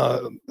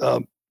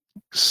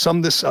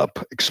sum this up,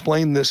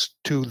 explain this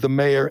to the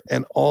mayor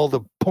and all the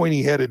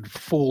pointy-headed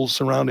fools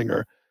surrounding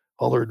her,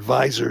 all her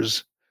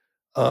advisors,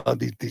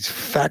 these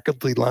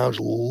faculty lounge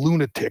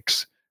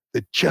lunatics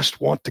that just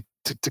want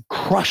to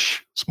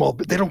crush small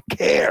business. They don't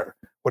care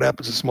what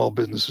happens to small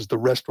businesses, the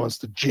restaurants,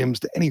 the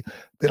gyms,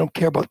 they don't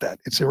care about that.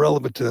 It's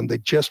irrelevant to them. They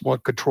just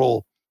want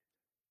control.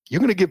 You're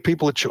going to give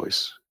people a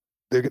choice.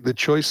 The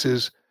choice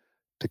is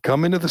to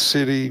come into the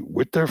city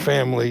with their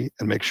family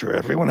and make sure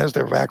everyone has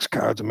their vax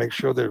cards and make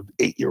sure their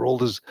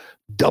 8-year-old is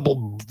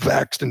double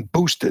vaxxed and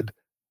boosted.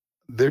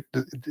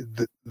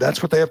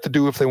 That's what they have to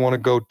do if they want to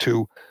go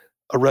to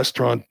a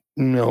restaurant,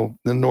 the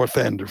North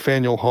End or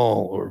Faneuil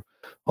Hall or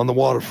on the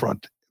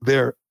waterfront.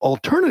 Their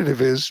alternative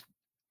is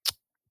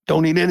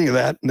don't eat any of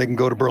that, and they can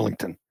go to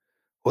Burlington,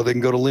 or they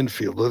can go to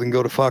Linfield, or they can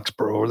go to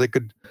Foxborough, or they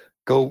could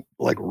go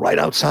like right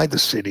outside the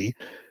city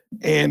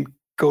and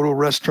go to a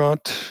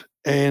restaurant,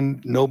 and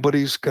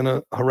nobody's going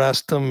to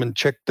harass them and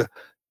check the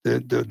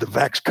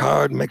vax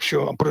card, make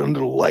sure I'll put it under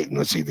the light and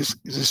let's see, this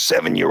is a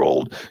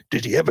 7-year-old.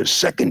 Did he have a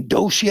second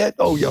dose yet?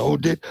 Oh, yeah, who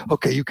did?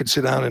 Okay, you can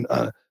sit down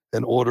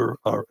and order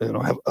or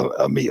have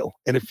a meal.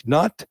 And if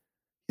not,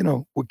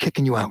 we're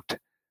kicking you out.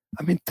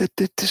 I mean,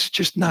 this is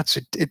just nuts.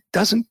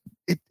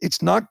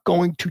 It's not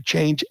going to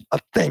change a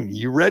thing.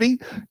 You ready?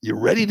 You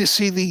ready to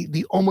see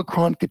the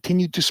Omicron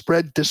continue to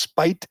spread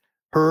despite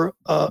her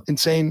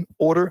insane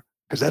order?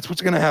 Because that's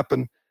what's going to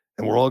happen.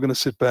 And we're all going to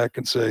sit back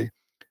and say,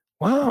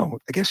 wow,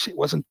 I guess it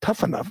wasn't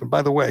tough enough. And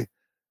by the way,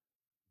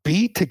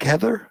 Be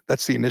Together,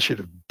 that's the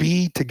initiative.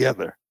 Be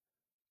Together.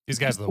 These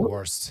guys are the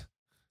worst.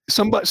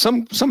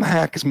 some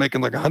hack is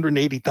making like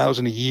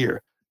 $180,000 a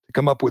year to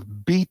come up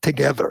with Be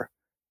Together.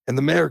 And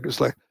the mayor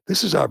is like,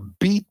 this is our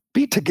Be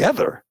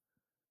Together.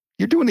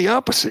 You're doing the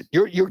opposite.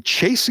 You're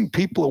chasing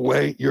people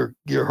away. You're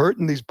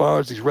hurting these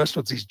bars, these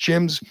restaurants, these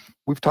gyms.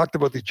 We've talked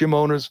about these gym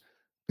owners.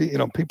 You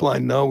know, people I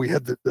know. We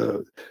had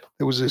there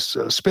was this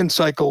Spin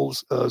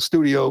Cycles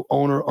studio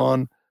owner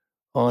on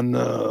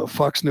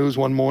Fox News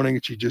one morning,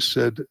 and she just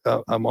said,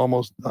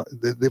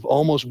 they've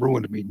almost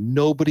ruined me.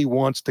 Nobody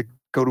wants to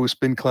go to a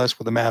spin class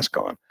with a mask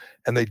on,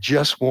 and they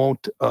just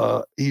won't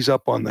ease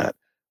up on that.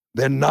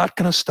 They're not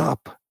going to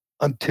stop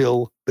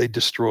until they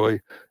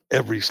destroy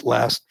every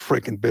last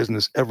freaking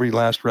business, every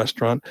last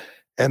restaurant.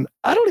 And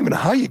I don't even know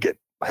how you get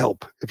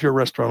help if you're a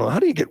restaurant owner. How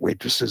do you get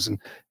waitresses? And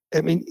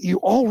I mean, you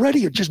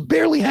already are just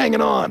barely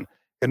hanging on.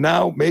 And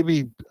now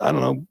maybe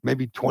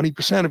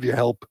 20% of your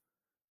help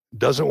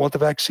doesn't want the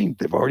vaccine.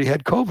 They've already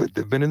had COVID.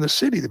 They've been in the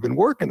city. They've been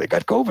working. They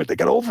got COVID. They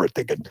got over it.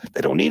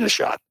 They don't need a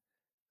shot.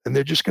 And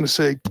they're just going to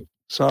say,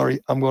 sorry,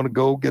 I'm going to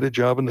go get a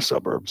job in the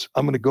suburbs.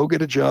 I'm going to go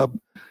get a job,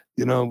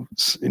 in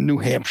New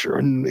Hampshire,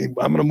 and I'm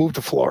going to move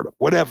to Florida,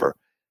 whatever.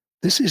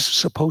 This is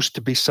supposed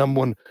to be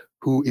someone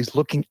who is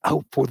looking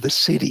out for the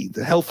city,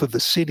 the health of the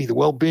city, the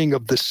well-being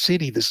of the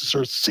city. This is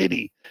her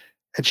city.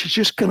 And she's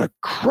just going to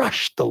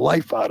crush the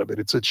life out of it.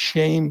 It's a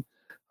shame.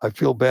 I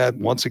feel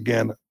bad. Once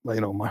again,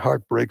 my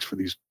heart breaks for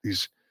these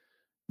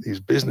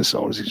business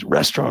owners, these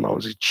restaurant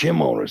owners, these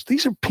gym owners.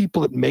 These are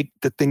people that make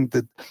the thing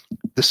that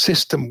the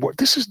system work.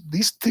 This is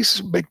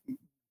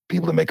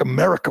people that make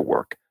America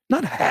work,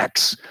 not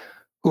hacks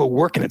who are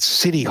working at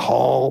City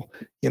Hall,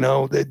 they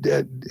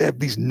have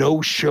these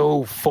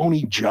no-show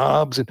phony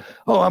jobs, and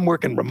I'm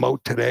working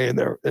remote today, and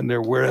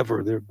they're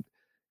wherever they're,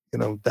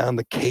 down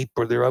the Cape,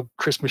 or they're out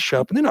Christmas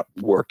shopping. They're not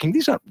working.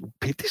 These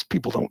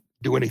people don't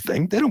do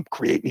anything. They don't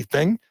create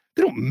anything.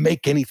 They don't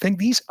make anything.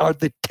 These are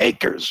the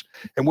takers,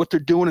 and what they're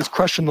doing is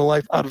crushing the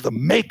life out of the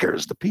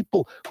makers, the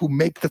people who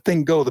make the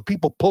thing go, the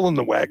people pulling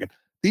the wagon.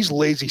 These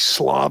lazy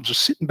slobs are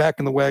sitting back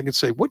in the wagon and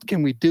say, what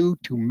can we do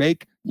to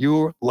make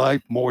your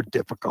life more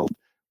difficult?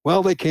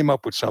 Well, they came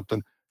up with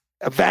something,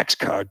 a Vax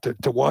card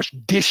to wash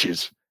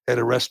dishes at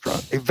a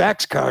restaurant, a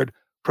Vax card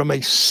from a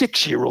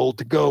 6-year-old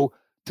to go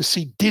to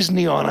see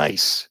Disney on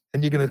Ice.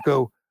 And you're going to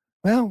go,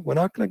 well, we're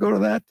not going to go to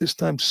that this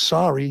time.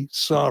 Sorry.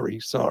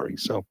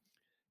 So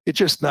it's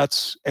just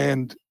nuts.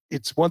 And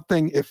it's one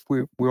thing if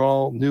we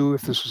all knew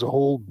if this was a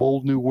whole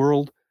bold new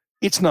world.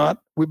 It's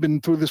not. We've been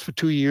through this for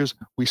 2 years.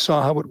 We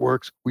saw how it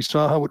works. We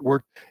saw how it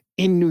worked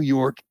in New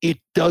York. It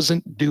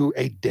doesn't do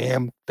a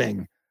damn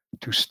thing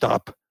to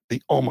stop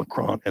the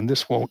Omicron, and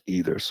this won't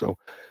either. So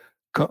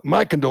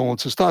my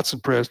condolences, thoughts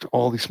and prayers to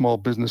all these small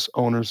business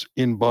owners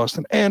in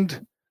Boston,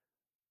 and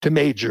to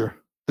Major,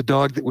 the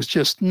dog that was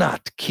just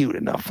not cute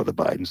enough for the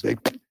Bidens. They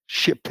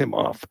shipped him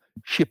off,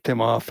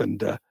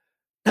 and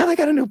now they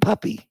got a new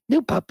puppy,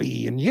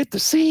 and you get to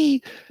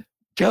see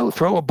Joe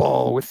throw a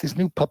ball with his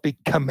new puppy,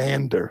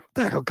 Commander.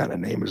 What the hell kind of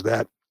name is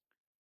that?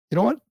 You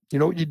know what? You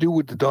know what you do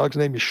with the dog's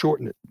name? You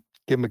shorten it,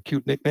 give him a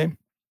cute nickname.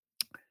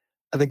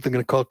 I think they're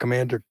going to call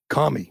Commander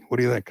Commie. What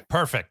do you think?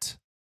 Perfect.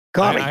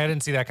 Commie. I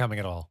didn't see that coming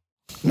at all.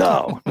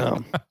 No.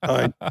 All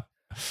right.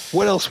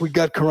 What else we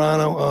got,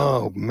 Carano?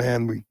 Oh,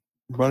 man, we're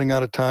running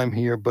out of time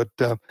here, but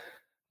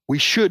we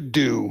should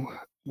do,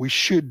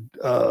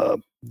 I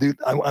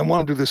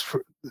want to do this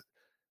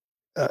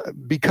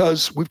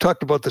because we've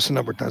talked about this a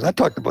number of times. I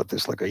talked about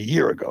this like a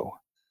year ago.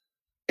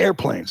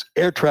 Airplanes,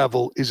 air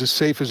travel is as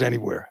safe as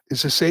anywhere.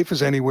 It's as safe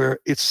as anywhere.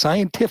 It's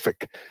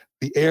scientific.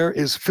 The air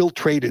is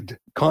filtrated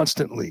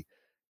constantly.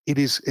 It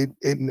is,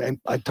 and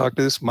I talked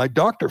to this, my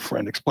doctor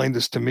friend explained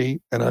this to me,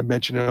 and I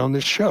mentioned it on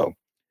this show.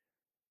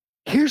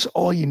 Here's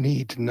all you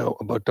need to know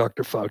about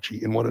Dr.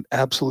 Fauci and what an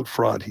absolute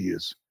fraud he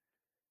is.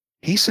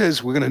 He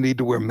says we're going to need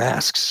to wear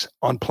masks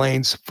on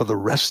planes for the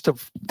rest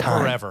of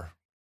time. Forever.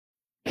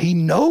 He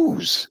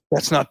knows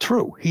that's not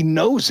true. He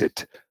knows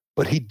it,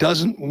 but he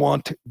doesn't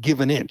want to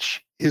give an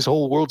inch. His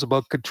whole world's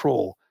about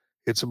control.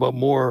 It's about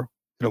more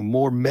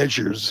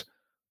measures,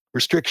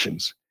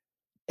 restrictions.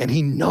 And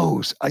he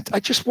knows. I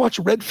just watched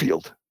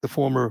Redfield, the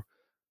former,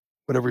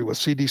 whatever he was,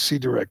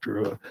 CDC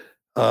director,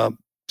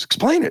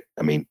 explain it.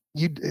 I mean,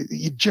 you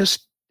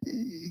just,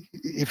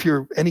 if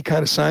you're any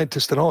kind of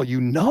scientist at all,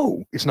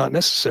 it's not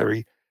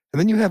necessary. And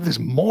then you have this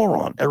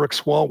moron, Eric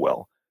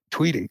Swalwell,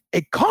 tweeting,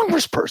 a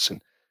congressperson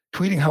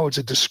tweeting how it's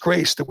a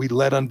disgrace that we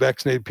let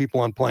unvaccinated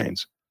people on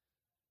planes.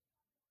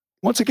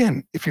 Once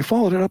again, if you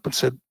followed it up and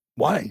said,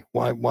 why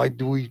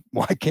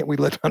can't we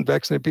let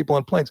unvaccinated people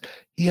on planes?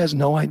 He has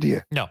no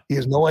idea. No. He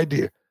has no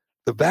idea.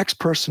 The vax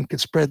person can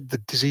spread the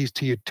disease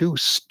to you too,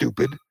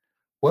 stupid.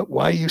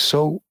 Why are you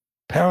so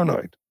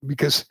paranoid?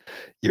 Because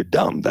you're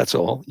dumb, that's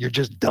all. You're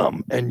just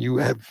dumb. And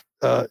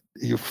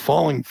you're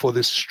falling for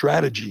this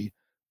strategy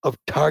of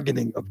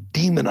targeting, of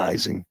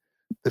demonizing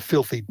the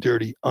filthy,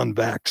 dirty,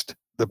 unvaxxed.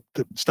 The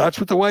starts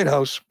with the White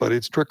House, but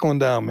it's trickling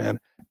down, man.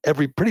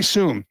 Pretty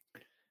soon,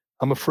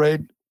 I'm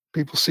afraid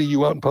people see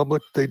you out in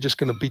public, they're just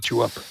going to beat you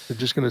up. They're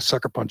just going to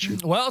sucker punch you.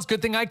 Well, it's a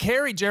good thing I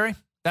carry, Jerry.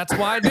 That's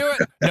why I do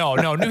it. No,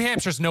 New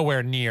Hampshire's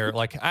nowhere near.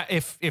 Like,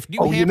 if New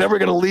Hampshire, you're never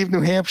going to leave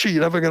New Hampshire.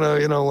 You're never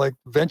going to, like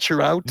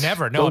venture out.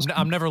 Never. No,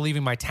 I'm never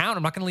leaving my town.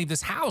 I'm not going to leave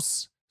this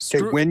house.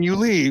 Okay, when you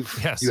leave,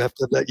 you have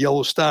to have that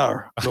yellow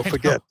star. Don't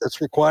forget, that's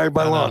required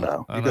by law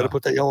now. You got to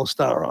put that yellow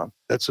star on.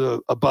 That's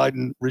a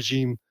Biden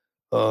regime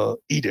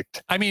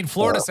edict. I mean,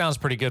 Florida sounds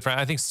pretty good.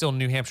 I think still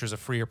New Hampshire's a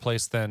freer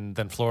place than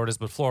Florida's,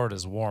 but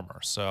Florida's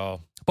warmer.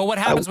 So, but what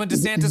happens when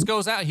DeSantis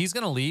goes out? He's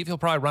going to leave. He'll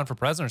probably run for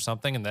president or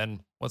something. And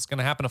then what's going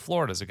to happen to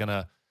Florida? Is it going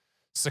to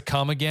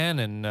succumb again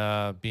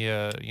and be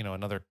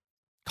another?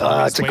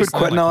 It's a good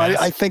question. No,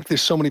 I think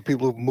there's so many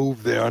people who've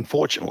moved there.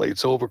 Unfortunately,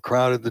 it's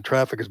overcrowded. The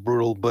traffic is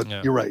brutal, but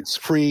you're right. It's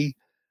free,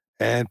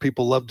 and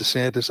people love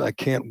DeSantis. I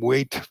can't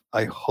wait.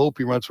 I hope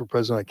he runs for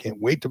president. I can't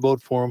wait to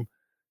vote for him.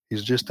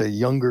 He's just a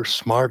younger,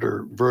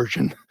 smarter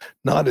version,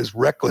 not as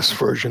reckless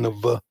version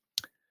of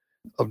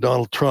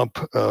Donald Trump.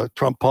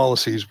 Trump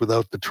policies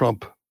without the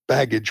Trump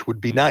baggage would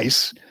be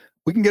nice.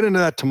 We can get into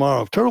that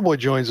tomorrow. If Turtle Boy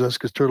joins us,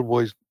 because Turtle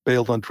Boy's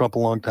bailed on Trump a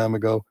long time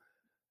ago,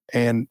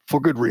 and for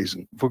good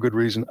reason. For good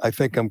reason. I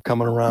think I'm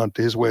coming around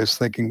to his way of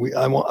thinking.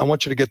 I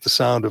want you to get the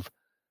sound of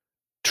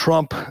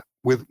Trump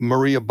with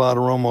Maria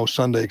Bartiromo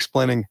Sunday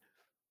explaining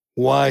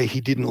why he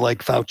didn't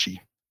like Fauci.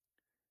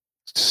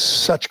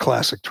 Such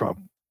classic Trump.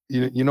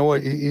 You know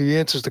what? He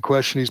answers the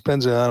question. He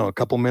spends, a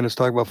couple minutes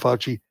talking about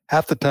Fauci.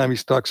 Half the time he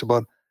talks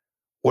about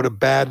what a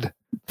bad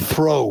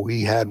throw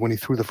he had when he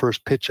threw the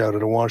first pitch out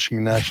at a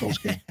Washington Nationals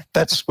game.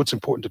 That's what's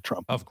important to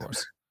Trump. Of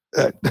course.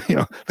 The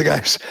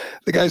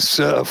guy's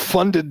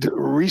funded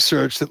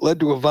research that led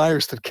to a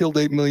virus that killed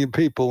 8 million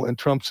people. And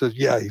Trump says,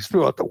 he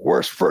threw out the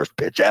worst first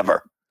pitch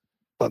ever.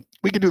 But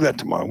we can do that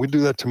tomorrow. We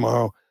do that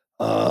tomorrow.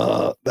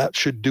 That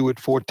should do it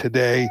for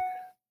today.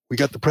 We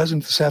got the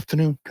president this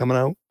afternoon coming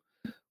out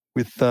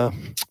with a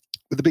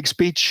big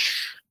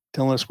speech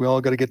telling us we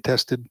all got to get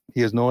tested.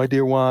 He has no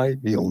idea why.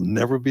 He'll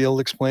never be able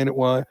to explain it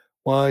why.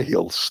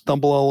 He'll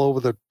stumble all over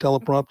the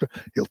teleprompter.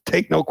 He'll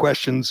take no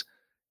questions,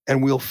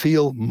 and we'll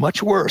feel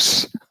much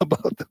worse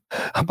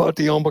about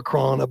the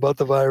Omicron, about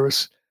the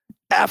virus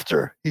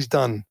after he's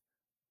done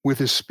with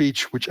his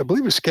speech, which I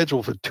believe is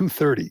scheduled for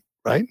 2:30,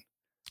 right?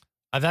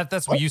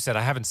 That's what you said.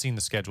 I haven't seen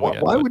the schedule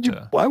yet.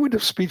 Why would the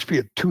speech be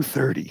at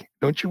 2:30?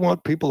 Don't you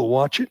want people to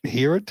watch it and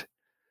hear it?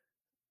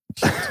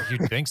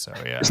 You'd think so,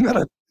 yeah. Isn't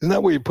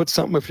that where you put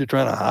something if you're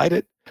trying to hide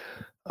it?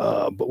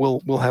 But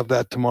we'll have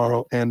that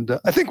tomorrow, and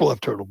I think we'll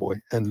have Turtle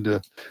Boy, and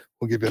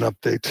we'll give you an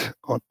update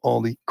on all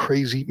the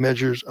crazy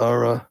measures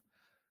our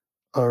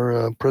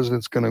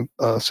president's going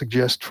to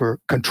suggest for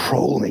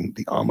controlling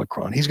the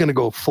Omicron. He's going to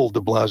go full de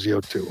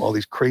Blasio too. All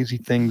these crazy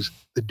things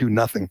that do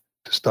nothing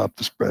to stop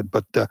the spread.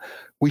 But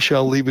we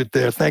shall leave it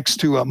there. Thanks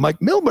to Mike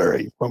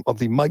Milbury of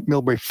the Mike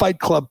Milbury Fight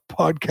Club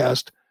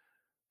podcast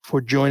for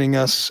joining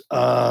us.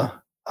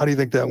 How do you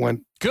think that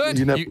went? Good.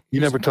 You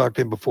never talked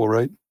to him before,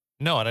 right?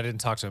 No, and I didn't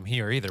talk to him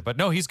here either. But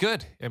no, he's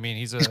good. I mean,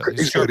 he's good.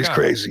 He's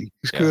crazy.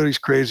 He's good. He's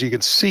crazy. You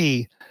can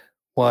see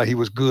why he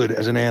was good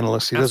as an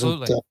analyst. He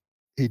Absolutely.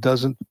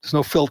 doesn't. There's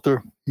no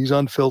filter. He's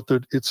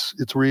unfiltered. It's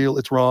real.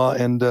 It's raw.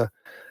 And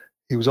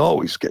he was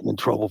always getting in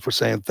trouble for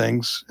saying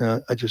things.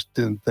 I just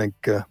didn't think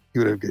he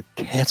would ever get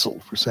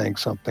canceled for saying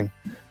something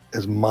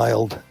as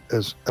mild,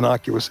 as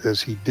innocuous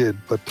as he did.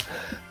 But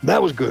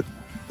that was good.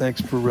 Thanks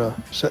for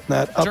setting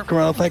that up,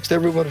 Corral. Thanks to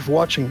everybody for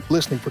watching,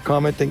 listening, for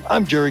commenting.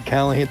 I'm Jerry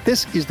Callahan.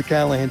 This is The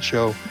Callahan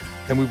Show,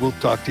 and we will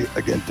talk to you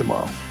again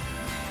tomorrow.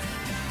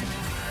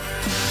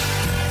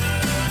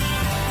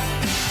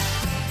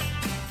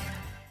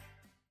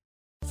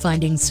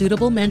 Finding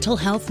suitable mental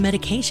health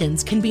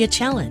medications can be a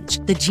challenge.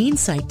 The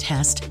GeneSight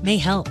test may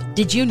help.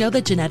 Did you know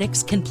that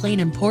genetics can play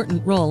an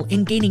important role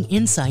in gaining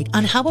insight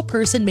on how a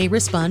person may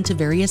respond to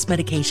various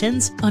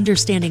medications?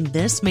 Understanding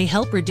this may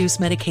help reduce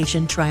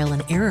medication trial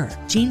and error.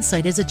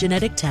 GeneSight is a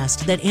genetic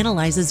test that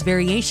analyzes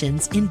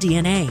variations in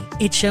DNA.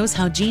 It shows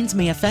how genes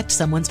may affect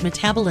someone's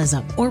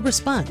metabolism or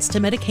response to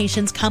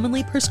medications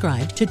commonly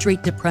prescribed to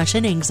treat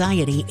depression,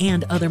 anxiety,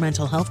 and other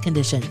mental health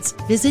conditions.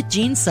 Visit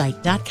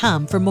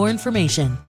GeneSight.com for more information.